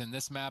quarters, and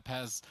this map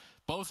has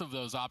both of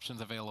those options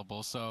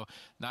available, so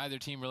neither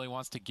team really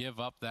wants to give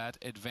up that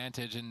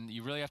advantage, and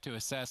you really have to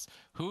assess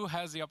who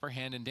has the upper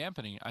hand in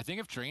dampening. I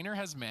think if Drainer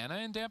has mana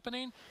in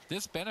dampening,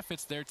 this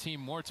benefits their team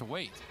more to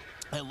wait.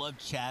 I love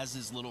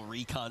Chaz's little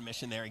recon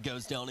mission there. He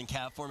goes down in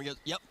cat form. He goes,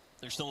 yep,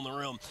 they're still in the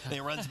room. And he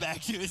runs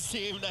back to his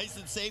team, nice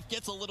and safe,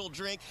 gets a little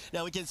drink.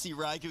 Now we can see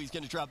Raikou. He's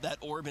going to drop that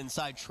orb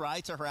inside, try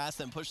to harass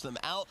them, push them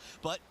out.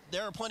 But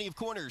there are plenty of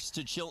corners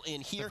to chill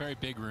in here. It's a very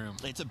big room.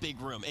 It's a big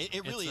room.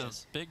 It really is.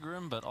 It's a big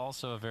room, but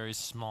also a very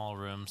small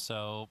room.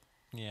 So,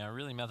 yeah,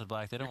 really Method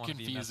Black. They don't want to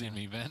be confusing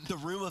me, Ben. The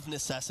room of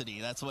necessity.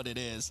 That's what it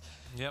is.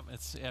 Yep,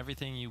 it's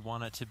everything you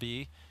want it to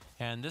be.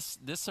 And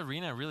this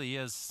arena really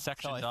is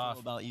sectioned That's how I off.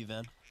 feel about you,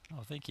 Van.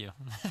 Oh, thank you.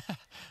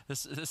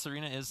 This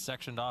arena is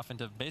sectioned off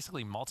into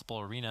basically multiple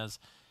arenas,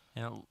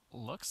 and it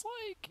looks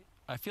like,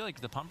 I feel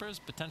like the Pumpers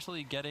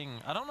potentially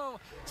getting, I don't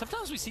know,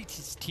 sometimes we see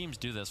teams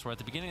do this, where at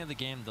the beginning of the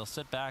game, they'll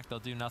sit back, they'll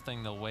do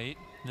nothing, they'll wait,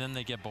 and then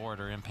they get bored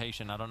or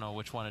impatient. I don't know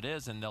which one it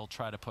is, and they'll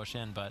try to push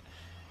in, but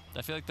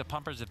I feel like the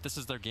Pumpers, if this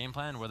is their game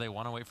plan, where they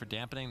want to wait for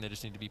dampening, they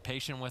just need to be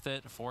patient with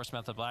it, force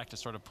Method Black to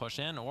sort of push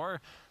in, or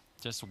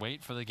just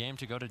wait for the game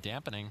to go to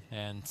dampening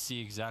and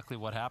see exactly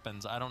what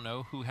happens. I don't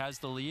know who has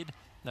the lead.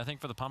 I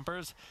think for the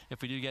Pumpers,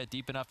 if we do get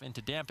deep enough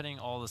into dampening,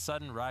 all of a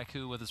sudden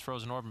Raikou with his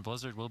Frozen Orb and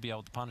Blizzard will be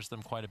able to punish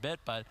them quite a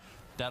bit, but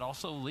that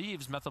also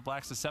leaves Method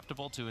Black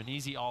susceptible to an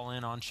easy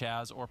all-in on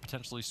Chaz or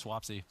potentially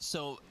Swapsy.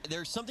 So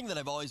there's something that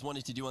I've always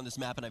wanted to do on this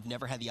map, and I've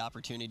never had the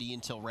opportunity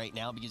until right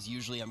now, because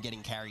usually I'm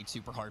getting carried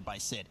super hard by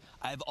Sid.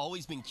 I've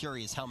always been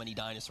curious how many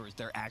dinosaurs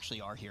there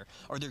actually are here.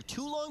 Are there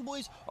 2 Long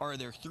Boys, or are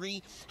there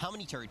 3? How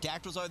many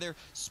pterodactyls are there?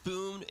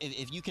 Spoon,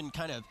 if you can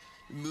kind of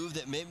move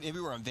that, maybe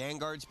we're on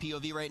Vanguard's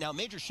POV right now.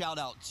 Major shout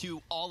out to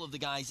all of the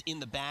guys in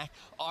the back.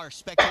 Our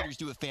spectators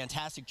do a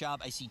fantastic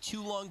job. I see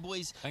 2 Long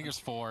Boys. I think there's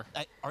 4.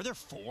 Are there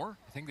 4?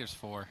 I think there's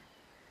 4.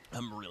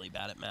 I'm really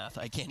bad at math.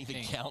 I can't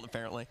even count,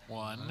 apparently.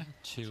 1,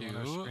 2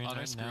 on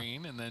our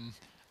screen, and then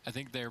I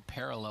think they're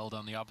paralleled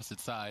on the opposite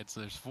side, so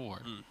there's 4.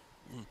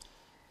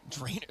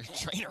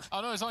 Drainer.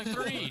 Oh no, there's only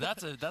 3.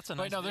 That's a nice.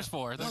 Wait, no, there's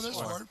 4. There's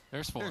 4.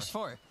 There's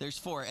 4. There's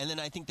 4. And then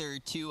I think there are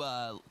 2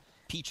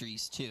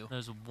 Petries too.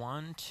 There's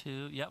 1,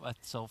 2, yep.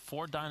 So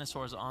 4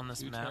 dinosaurs on this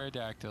 2 map.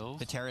 pterodactyls.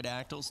 The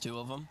pterodactyls, 2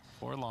 of them.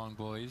 4 Long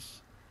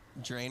Boys.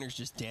 Drainer's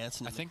just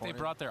dancing. I think they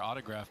brought their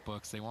autograph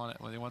books. They want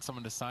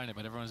someone to sign it,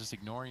 but everyone's just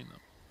ignoring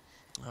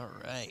them. All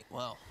right.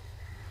 Well.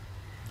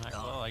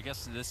 Well, I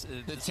guess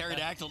the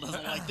pterodactyl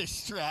doesn't like this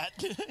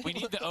strat. We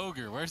need the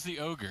ogre. Where's the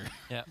ogre?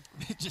 Yeah.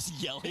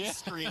 Just yelling,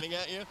 screaming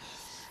at you.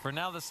 For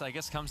now, this I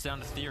guess comes down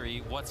to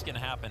theory. What's going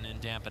to happen in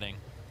dampening?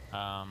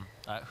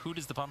 Who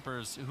does the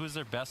Pumpers? Who is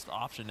their best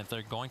option if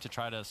they're going to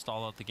try to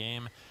stall out the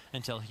game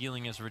until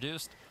healing is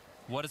reduced?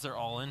 What is their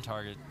all-in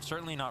target?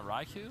 Certainly not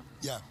Raikou.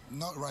 Yeah,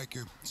 not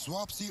Raikou.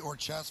 Swapsy or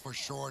Chaz for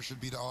sure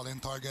should be the all-in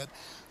target.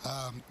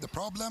 The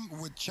problem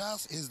with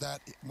Chaz is that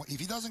if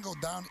he doesn't go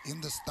down in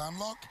the stun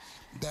lock,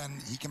 then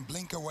he can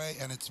blink away,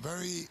 and it's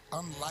very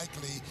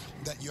unlikely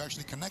that you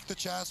actually connect the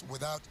Chaz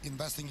without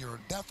investing your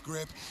death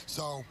grip.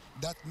 So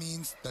that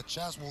means that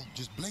Chaz will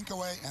just blink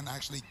away and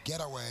actually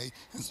get away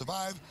and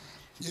survive.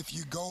 If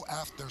you go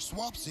after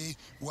Swapsy,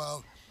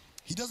 well,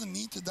 he doesn't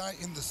need to die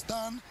in the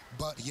stun,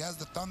 but he has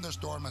the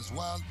Thunderstorm as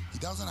well. He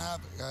doesn't have,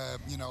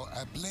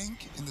 a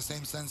blink in the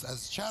same sense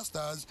as Chaz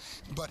does,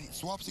 but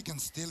Swapsy can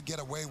still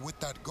get away with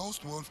that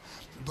Ghost Wolf.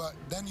 But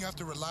then you have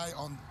to rely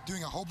on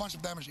doing a whole bunch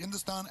of damage in the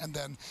stun and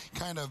then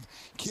kind of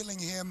killing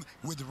him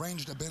with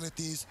ranged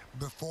abilities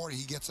before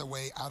he gets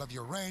away out of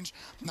your range.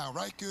 Now,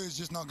 Raikou is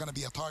just not going to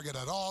be a target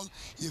at all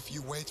if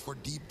you wait for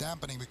deep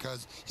dampening,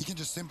 because he can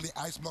just simply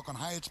ice block on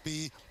high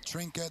HP,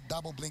 trinket,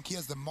 double blink. He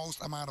has the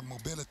most amount of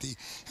mobility,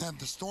 and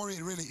the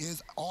story really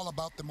is all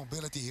about the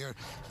mobility here.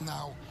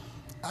 Now,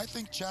 I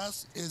think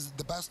Chaz is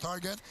the best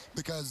target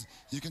because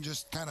you can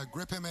just kind of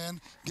grip him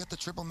in, get the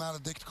triple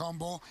maledict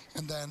combo,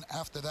 and then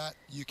after that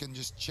you can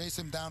just chase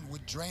him down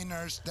with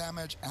Drainer's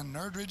damage and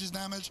Nerd Ridge's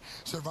damage.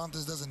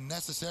 Cervantes doesn't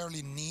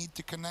necessarily need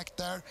to connect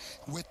there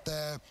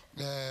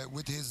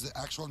with his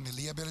actual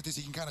melee abilities.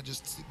 He can kind of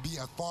just be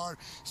afar,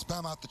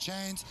 spam out the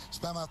chains,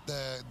 spam out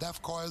the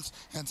death coils,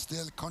 and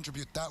still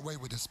contribute that way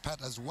with his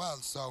pet as well.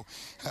 So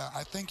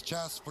I think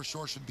Chaz for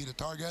sure should be the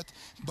target,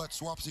 but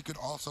Swapsy could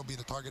also be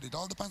the target. It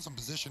all depends on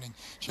positioning.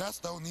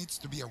 Chaz though needs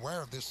to be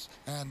aware of this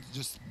and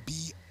just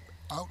be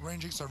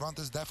outranging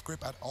Cervantes' death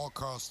grip at all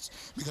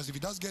costs, because if he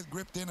does get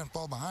gripped in and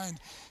fall behind,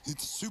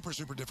 it's super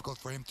difficult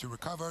for him to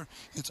recover.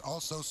 It's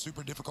also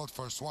super difficult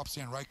for Swapsy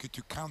and Raikou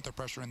to counter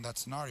pressure in that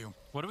scenario.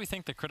 What do we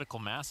think the critical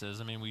mass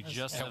is? I mean, we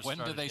just have when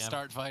do they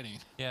start fighting?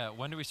 Yeah,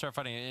 when do we start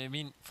fighting? I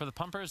mean, for the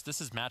Pumpers, this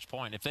is match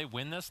point. If they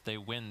win this, they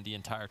win the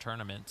entire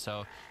tournament.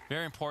 So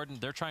very important.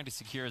 They're trying to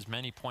secure as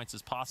many points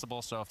as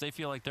possible. So if they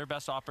feel like their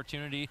best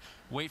opportunity,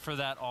 wait for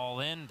that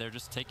all in. They're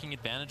just taking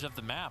advantage of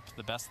the map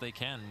the best they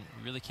can.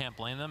 You really can't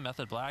blame them.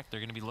 Method Black, they're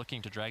going to be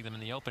looking to drag them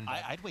in the open.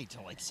 I'd wait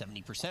till like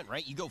 70%,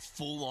 right? You go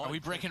full on. Are we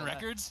breaking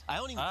records? I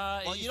don't even.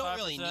 Well, you don't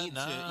really need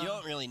no. to. You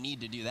don't really need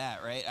to do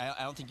that, right?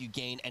 I don't think you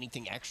gain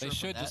anything extra. They from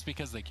should that. just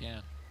because they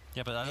can.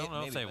 Yeah, but I don't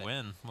know if they but-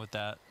 win with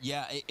that.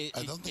 Yeah,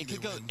 I don't think it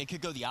could they go. win. It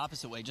could go the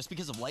opposite way, just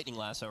because of Lightning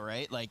Lasso,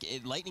 right? Like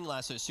Lightning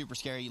Lasso is super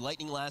scary.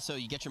 Lightning Lasso,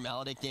 you get your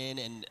Maledict in,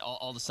 and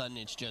all of a sudden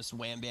it's just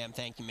wham bam,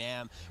 thank you,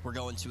 ma'am. We're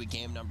going to a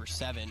game number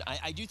 7.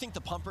 I do think the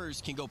Pumpers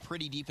can go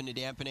pretty deep into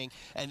dampening,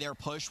 and their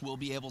push will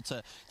be able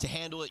to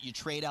handle it. You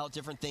trade out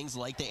different things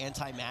like the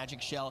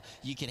anti-magic shell.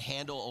 You can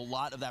handle a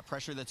lot of that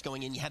pressure that's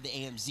going in. You have the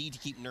AMZ to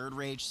keep Nerd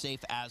Rage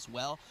safe as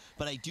well.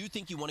 But I do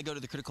think you want to go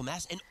to the critical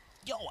mass. And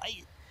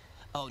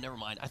oh, never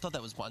mind. I thought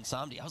that was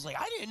Bonsomdi. I was like,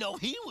 I didn't know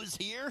he was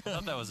here. I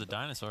thought that was a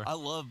dinosaur. I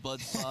love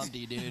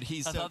Bonsomdi, dude.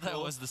 He's I so thought that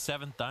cool. was the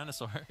 7th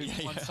dinosaur.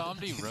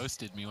 Bonsomdi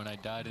roasted me when I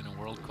died in a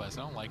World Quest.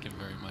 I don't like him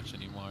very much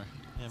anymore.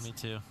 Yeah, me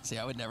too. See,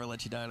 I would never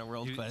let you die in a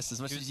World Quest.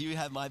 As much as you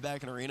have my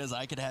back in arenas,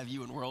 I could have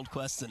you in World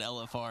Quests and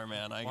LFR,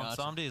 man. I got you.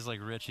 Somebody is like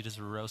Rich. He just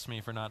roasts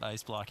me for not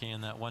ice blocking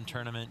in that one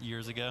tournament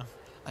years ago.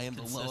 I am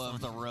the low of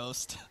the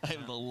roast. I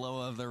am the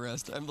low of the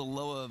roast. I'm the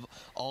low of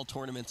all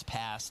tournaments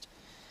past.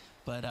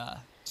 But,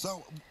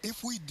 So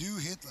if we do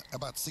hit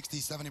about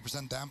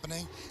 60-70%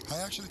 dampening, I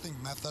actually think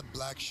Method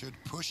Black should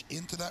push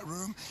into that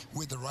room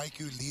with the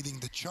Raikou leading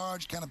the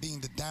charge, kind of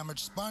being the damage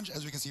sponge,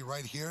 as we can see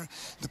right here.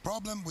 The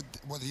problem with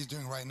what he's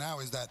doing right now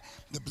is that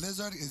the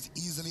Blizzard is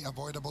easily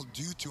avoidable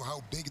due to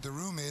how big the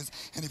room is,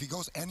 and if he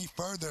goes any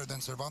further,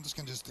 then Cervantes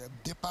can just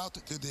dip out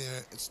to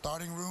the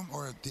starting room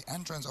or the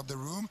entrance of the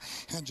room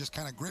and just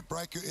kind of grip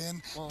Raikou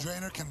in.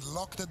 Drainer can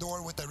lock the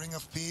door with the Ring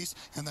of Peace,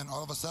 and then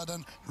all of a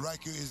sudden,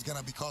 Raikou is going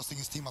to be costing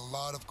his team a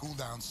lot of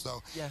cooldowns.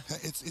 So Yeah.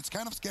 it's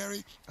kind of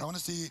scary. I want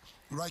to see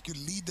Raikou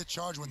lead the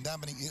charge when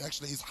dampening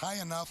actually is high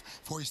enough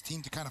for his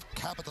team to kind of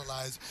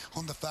capitalize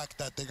on the fact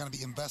that they're going to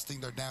be investing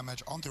their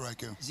damage onto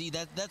Raikou. Z,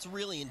 that's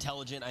really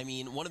intelligent. I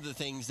mean, one of the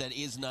things that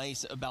is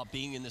nice about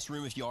being in this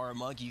room, if you are a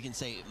monk, you can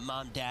say,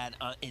 Mom, Dad,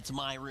 it's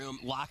my room,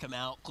 lock him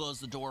out, close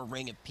the door,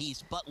 Ring of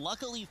Peace. But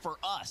luckily for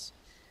us,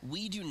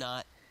 we do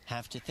not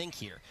have to think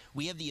here.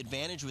 We have the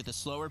advantage with a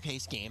slower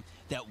paced game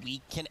that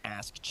we can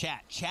ask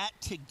chat. Chat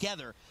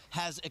together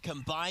has a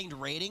combined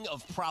rating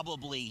of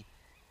probably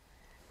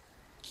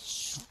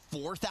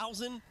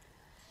 4,000,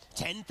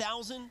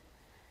 10,000.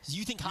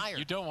 You think higher?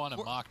 You don't want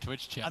to mock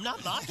Twitch chat. I'm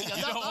not mocking. I'm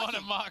You not don't mocking. want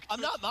to mock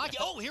I'm not mocking.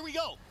 Oh, here we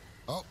go.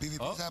 Oh,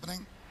 PvP is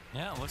happening.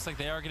 Yeah, it looks like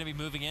they are going to be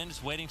moving in,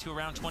 just waiting to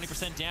around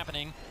 20%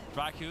 dampening.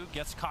 Raikou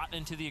gets caught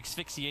into the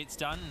asphyxiate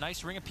stun.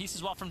 Nice Ring of Peace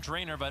as well from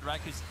Drainer, but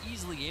Raikou's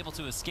easily able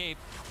to escape.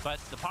 But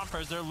the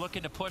Pumpers, they're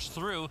looking to push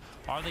through.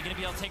 Are they going to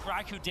be able to take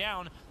Raikou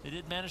down? They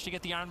did manage to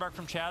get the Iron Bark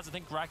from Chaz. I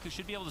think Raikou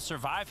should be able to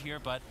survive here,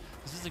 but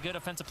this is a good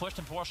offensive push.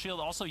 Temporal Shield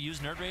also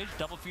used Nerd Rage,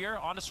 Double Fear,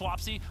 onto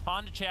Swapsy,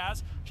 onto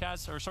Chaz.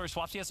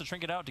 Swapsy has to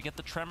Trinket out to get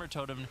the Tremor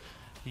Totem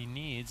he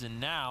needs, and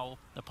now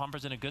the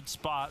Pumper's in a good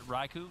spot.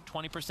 Raikou,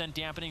 20%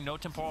 dampening, no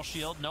Temporal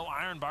Shield, no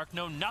Iron Bark,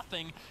 no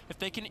nothing. If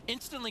they can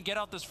instantly get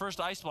out this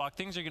first Ice Block,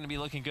 things are going to be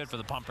looking good for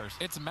the Pumpers.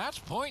 It's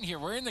match point here.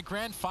 We're in the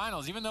grand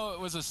finals. Even though it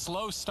was a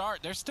slow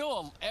start, there's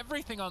still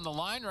everything on the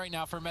line right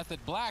now for Method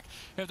Black.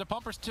 If the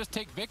Pumpers just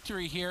take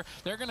victory here,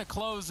 they're going to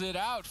close it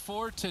out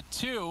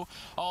 4-2.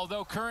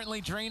 Although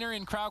currently Drainer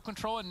in crowd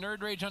control and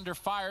Nerd Rage under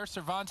fire.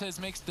 Cervantes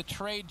makes the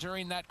trade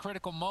during that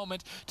critical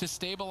moment to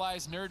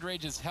stabilize Nerd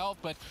Rage's health,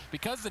 but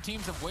because the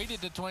teams have waited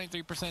to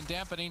 23%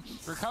 dampening,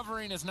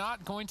 recovering is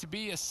not going to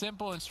be a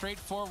simple and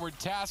straightforward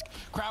task.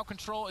 Crowd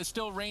control is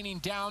still raining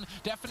down.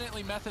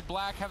 Definitely Method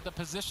Black have the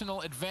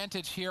positional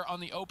advantage here on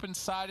the open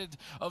side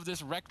of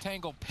this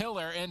rectangle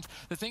pillar, and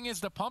the thing is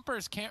the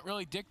Pumpers can't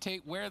really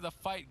dictate where the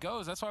fight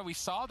goes. That's why we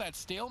saw that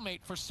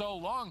stalemate for so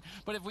long,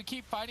 but if we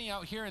keep fighting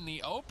out here in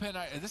the open,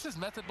 this is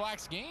Method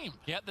Black's game.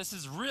 Yeah, this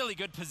is really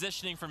good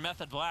positioning for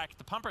Method Black.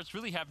 The Pumpers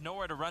really have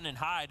nowhere to run and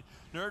hide.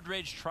 Nerd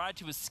Rage tried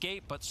to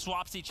escape, but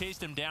Swapsy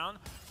chased him down,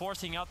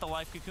 forcing out the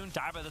Life Cocoon.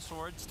 Die by the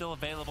Sword, still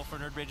available for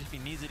Nerd Rage if he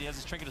needs it. He has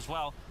his Trinket as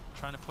well.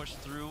 trying to push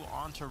through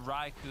onto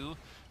Raikou.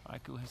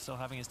 Raikou still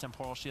having his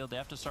temporal shield. They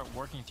have to start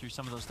working through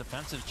some of those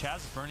defensives. Chaz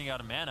is burning out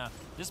of mana.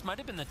 This might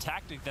have been the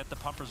tactic that the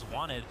Pumpers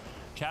wanted.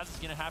 Chaz is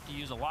going to have to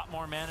use a lot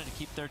more mana to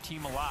keep their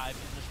team alive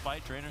in this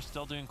fight. Drainer's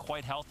still doing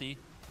quite healthy.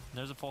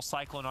 There's a full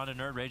Cyclone onto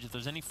Nerd Rage. If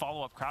there's any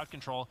follow-up crowd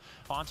control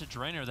onto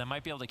Drainer, they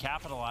might be able to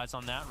capitalize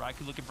on that.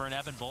 Raikou looking for an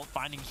Ebon Bolt,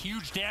 finding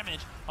huge damage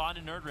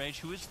onto Nerd Rage,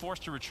 who is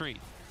forced to retreat.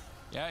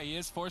 Yeah, he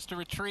is forced to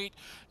retreat.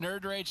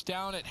 Nerd Rage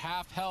down at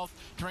half health.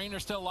 Drainer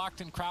still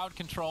locked in crowd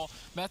control.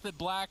 Method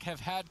Black have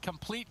had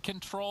complete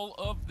control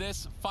of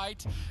this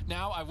fight.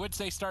 Now, I would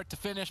say start to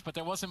finish, but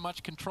there wasn't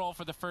much control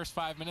for the first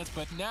 5 minutes.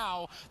 But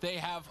now they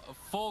have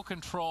full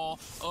control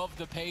of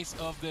the pace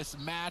of this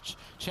match.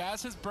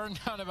 Chaz has burned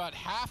down about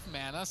half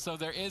mana, so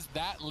there is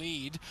that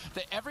lead.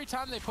 Every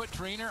time they put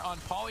Drainer on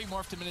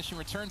polymorph diminishing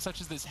return,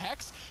 such as this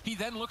Hex, he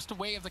then looks to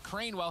Way of the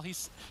Crane while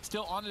he's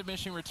still on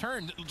diminishing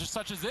return, just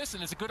such as this,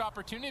 and it's a good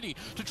opportunity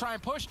to try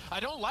and push.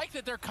 I don't like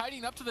that they're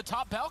kiting up to the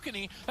top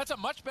balcony. That's a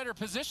much better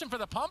position for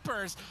the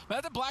Pumpers.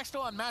 Method Black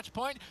still on match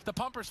point. The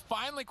Pumpers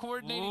finally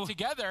coordinating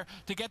together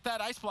to get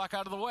that ice block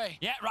out of the way.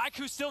 Yeah,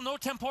 Raikou still no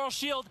temporal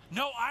shield,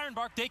 no Iron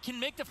Bark. They can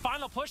make the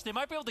final push. They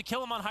might be able to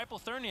kill him on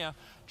Hypothermia.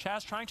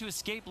 Chaz trying to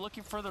escape,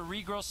 looking for the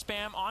regrowth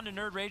spam onto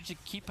Nerd Rage to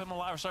keep him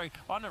alive. Or sorry,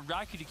 onto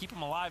Raikou to keep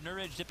him alive. Nerd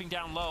Rage dipping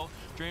down low.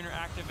 Drainer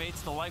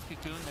activates the Life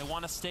Cocoon. They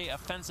want to stay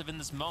offensive in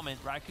this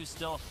moment. Raikou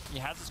still, he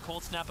has his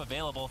Cold Snap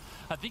available.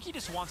 I think he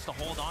just wants to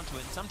hold on to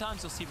it.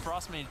 Sometimes you'll see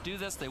Frostmage do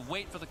this. They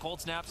wait for the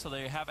Cold Snap so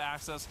they have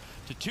access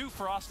to 2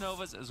 Frost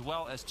Novas as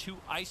well as 2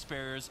 Ice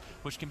Barriers,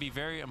 which can be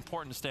very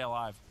important to stay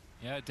alive.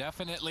 Yeah,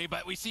 definitely,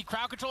 but we see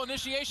crowd control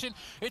initiation.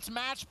 It's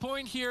match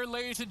point here,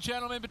 ladies and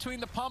gentlemen,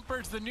 between the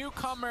Pumpers, the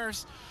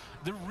newcomers,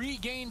 the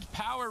regained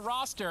power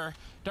roster.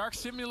 Dark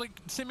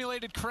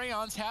Simulated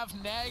Crayons have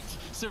nagged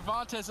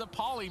Cervantes a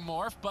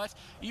polymorph, but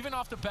even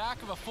off the back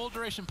of a full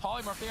duration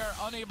polymorph, they are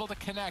unable to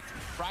connect.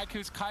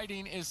 Raikou's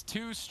kiting is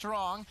too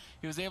strong.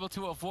 He was able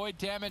to avoid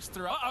damage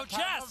throughout the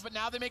time, but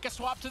now they make a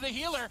swap to the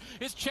healer.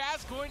 Is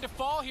Chaz going to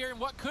fall here in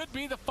what could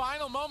be the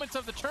final moments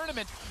of the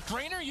tournament?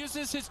 Drainer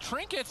uses his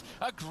trinkets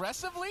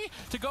aggressively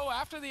to go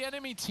after the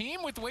enemy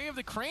team with Way of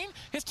the Crane.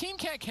 His team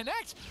can't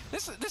connect.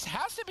 This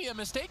has to be a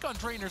mistake on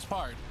Drainer's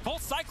part. Full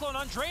Cyclone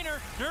on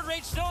Drainer. Nerd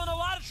Rage still in a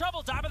lot of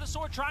trouble. Dive of the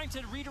Sword trying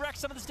to redirect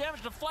some of this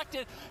damage,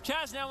 deflected.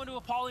 Chaz now into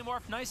a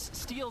polymorph. Nice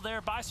steal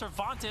there by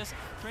Cervantes.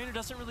 Drainer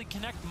doesn't really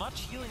connect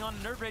much healing on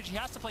Nerd Rage. He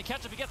has to play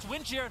catch up. He gets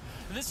wind sheared,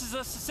 and this is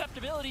a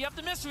susceptibility of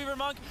the Mistweaver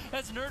Monk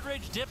as Nerd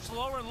Rage dips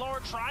lower and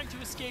lower, trying to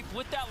escape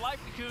with that Life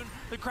Cocoon.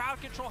 The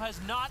crowd control has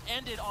not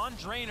ended on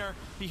Drainer.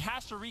 He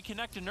has to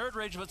reconnect to Nerd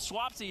Rage, but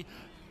Swapsy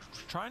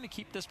trying to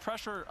keep this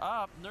pressure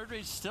up. Nerd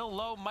Rage still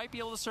low, might be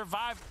able to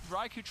survive.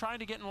 Raikou trying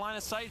to get in line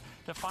of sight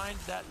to find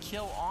that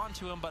kill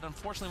onto him, but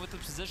unfortunately with the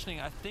positioning,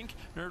 I think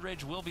Nerd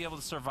Rage will be able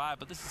to survive,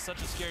 but this is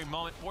such a scary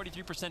moment.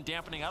 43%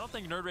 dampening. I don't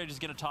think Nerd Rage is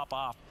going to top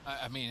off.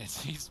 I mean,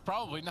 he's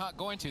probably not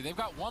going to. They've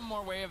got one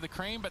more Way of the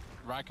Crane, but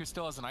Raikou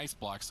still has an ice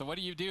block. So what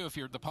do you do if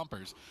you're the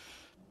Pumpers?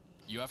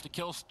 You have to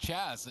kill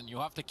Chaz, and you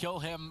have to kill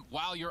him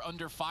while you're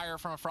under fire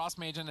from a Frost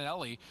Mage and an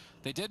Ellie.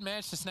 They did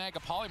manage to snag a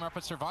polymorph,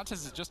 but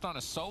Cervantes is just on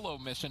a solo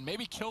mission.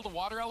 Maybe kill the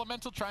Water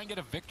Elemental, try and get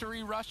a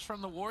victory rush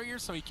from the Warrior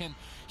so he can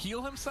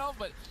heal himself,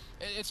 but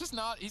it's just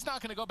not, he's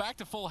not going to go back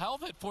to full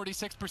health at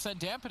 46%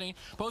 dampening.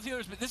 Both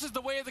healers, but this is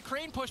the Way of the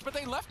Crane push, but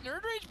they left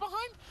Nerd Rage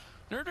behind.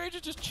 Nerd Rage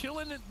is just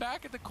chilling it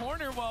back at the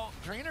corner while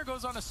Drainer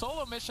goes on a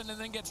solo mission and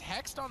then gets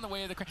hexed on the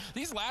Way of the Crane.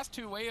 These last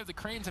 2 Way of the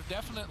Cranes have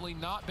definitely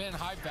not been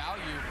high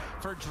value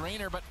for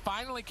Drainer, but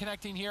finally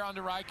connecting here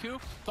onto Raikou.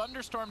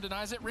 Thunderstorm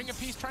denies it. Ring of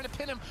Peace trying to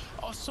pin him.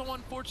 Oh, so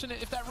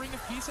unfortunate. If that Ring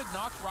of Peace had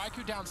knocked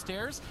Raikou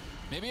downstairs,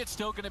 maybe it's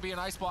still going to be an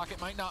ice block. It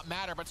might not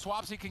matter, but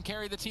Swapsy can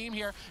carry the team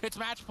here. It's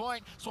match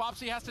point.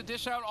 Swapsy has to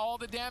dish out all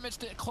the damage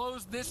to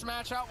close this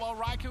match out while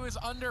Raikou is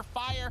under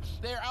fire.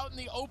 They're out in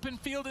the open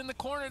field in the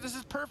corner. This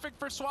is perfect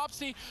for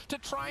Swapsy to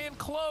try and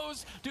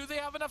close. Do they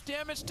have enough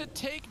damage to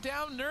take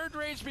down Nerd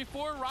Rage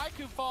before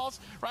Raikou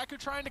falls? Raikou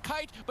trying to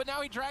kite, but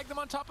now he dragged them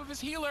on top of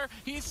his healer.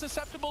 He's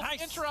susceptible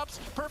to interrupts.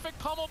 Perfect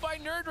pummel by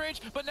Nerd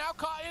Rage, but now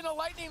caught in a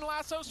lightning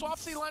lasso.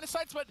 Swapsy line of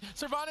sights, but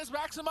Cervantes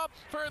backs him up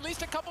for at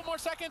least a couple more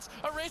seconds.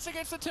 A race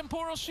against the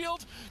temporal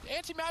shield.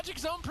 Anti-magic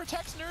zone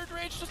protects Nerd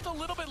Rage just a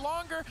little bit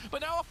longer,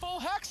 but now a full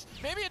hex.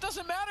 Maybe it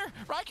doesn't matter.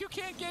 Raikou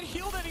can't get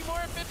healed anymore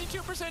at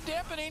 52%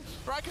 dampening.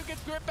 Raikou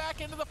gets gripped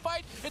back into the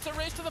fight. It's a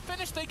race to the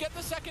finish. They get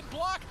the second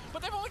block,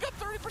 but they've only got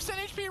 30%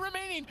 HP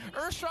remaining.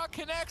 Earthshock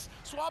connects.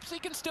 Swapsy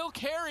can still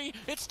carry.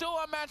 It's still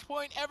on match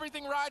point.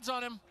 Everything rides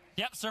on him.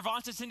 Yep,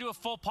 Cervantes into a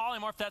full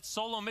polymorph. That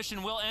solo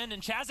mission will end,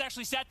 and Chaz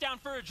actually sat down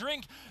for a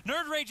drink.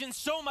 Nerd Rage in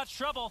so much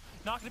trouble.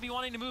 Not going to be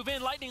wanting to move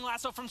in. Lightning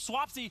Lasso from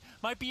Swapsy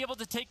might be able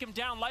to take him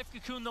down. Life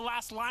Cocoon, the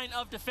last line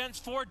of defense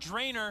for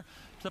Drainer.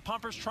 The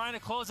Pumpers trying to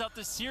close out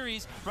this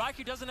series.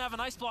 Raikou doesn't have an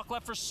ice block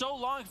left for so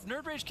long. If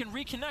Nerd Rage can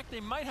reconnect, they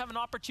might have an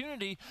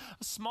opportunity.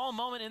 A small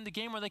moment in the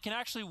game where they can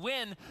actually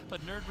win, but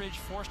Nerd Rage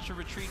forced to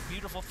retreat.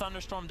 Beautiful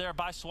Thunderstorm there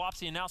by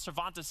Swapsy, and now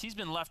Cervantes, he's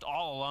been left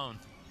all alone.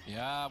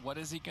 Yeah, what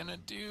is he gonna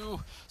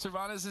do?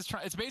 Cervantes is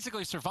trying. It's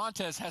basically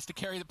Cervantes has to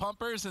carry the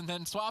pumpers, and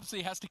then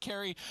Swapsy has to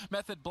carry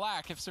Method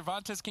Black. If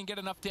Cervantes can get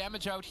enough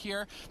damage out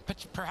here,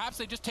 perhaps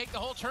they just take the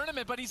whole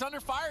tournament, but he's under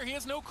fire. He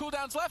has no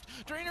cooldowns left.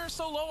 Drainer is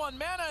so low on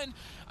mana, and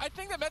I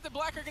think that Method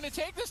Black are gonna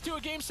take this to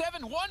a game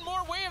 7. One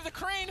more Way of the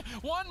Crane,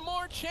 one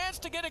more chance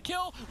to get a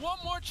kill, one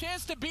more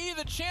chance to be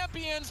the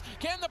champions.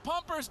 Can the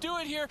pumpers do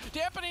it here?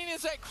 Dampening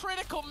is at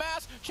critical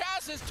mass.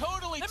 Chaz is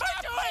totally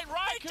tapped by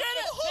Raikou. Take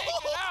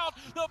it out.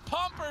 The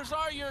pumpers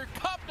are your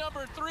cup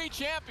number 3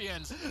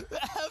 champions.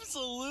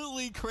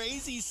 Absolutely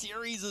crazy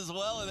series as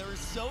well, and there were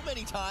so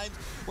many times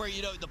where,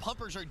 you know, the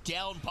pumpers are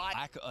down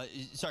by...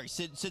 sorry,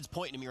 Sid's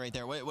pointing to me right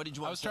there. What did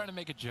you want to say? I was trying to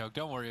make a joke.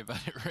 Don't worry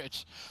about it,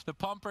 Rich. The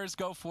pumpers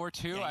go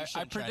 4-2. Yeah,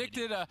 I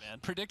predicted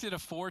a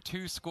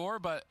 4-2 score,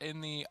 but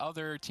in the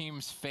other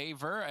team's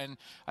favor, and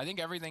I think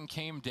everything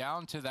came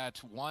down to that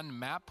one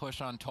map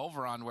push on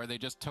Tolvaron where they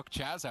just took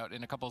Chaz out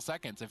in a couple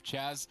seconds. If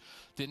Chaz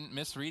didn't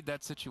misread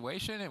that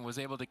situation and was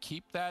able to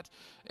keep that,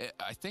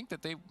 I think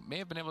that they may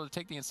have been able to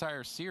take the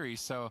entire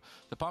series. So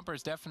the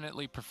pumpers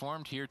definitely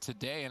performed here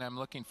today, and I'm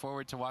looking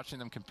forward to watching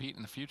them compete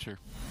in the future.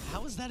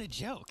 How is that a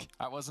joke?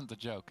 That wasn't the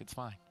joke. It's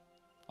fine.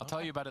 I'll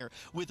tell you about it.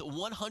 With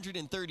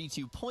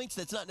 132 points,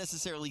 that's not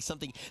necessarily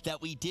something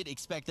that we did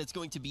expect. That's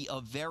going to be a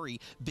very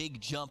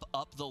big jump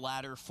up the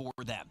ladder for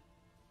them.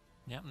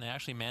 Yeah, and they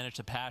actually managed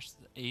to pass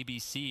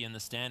ABC in the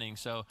standing.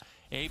 So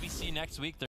ABC next week, they're